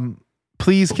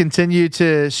 Please continue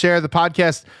to share the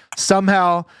podcast.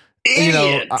 Somehow,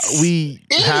 we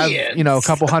have, a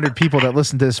couple hundred people that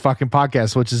listen to this fucking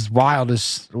podcast, which is wild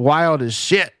as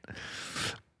shit.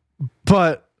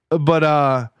 But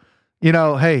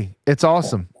hey, it's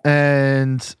awesome.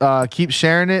 And keep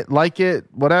sharing it, like it,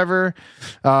 whatever.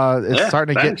 It's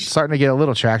starting to get a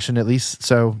little traction at least.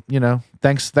 So,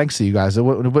 thanks to you guys.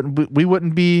 We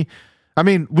wouldn't be,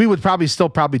 we would probably still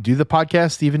do the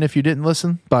podcast even if you didn't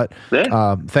listen, but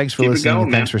thanks for listening, going,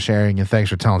 and thanks for sharing, and thanks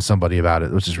for telling somebody about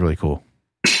it, which is really cool.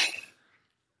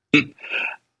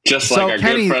 Just like our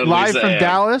Kenny, good friend live Lisa from Ann.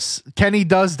 Dallas. Kenny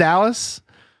does Dallas.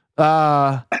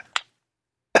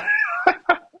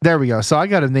 There we go. So I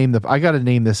got to name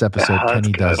this episode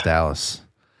Kenny Does Dallas,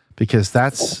 because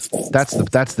that's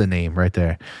the name right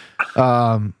there.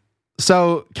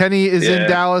 So Kenny is in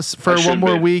Dallas for one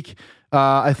more week.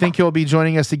 I think he'll be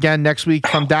joining us again next week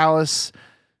from Dallas.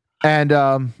 And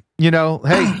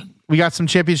hey, we got some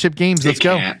championship games. Let's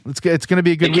go. It's going to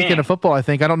be a good weekend of football, I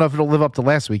think. I don't know if it'll live up to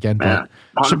last weekend, but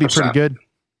it should be pretty good.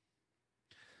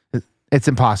 It's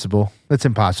impossible. It's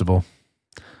impossible.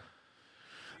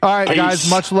 All right, guys,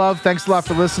 much love. Thanks a lot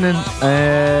for listening.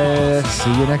 See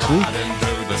you next week.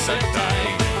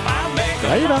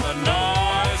 Later.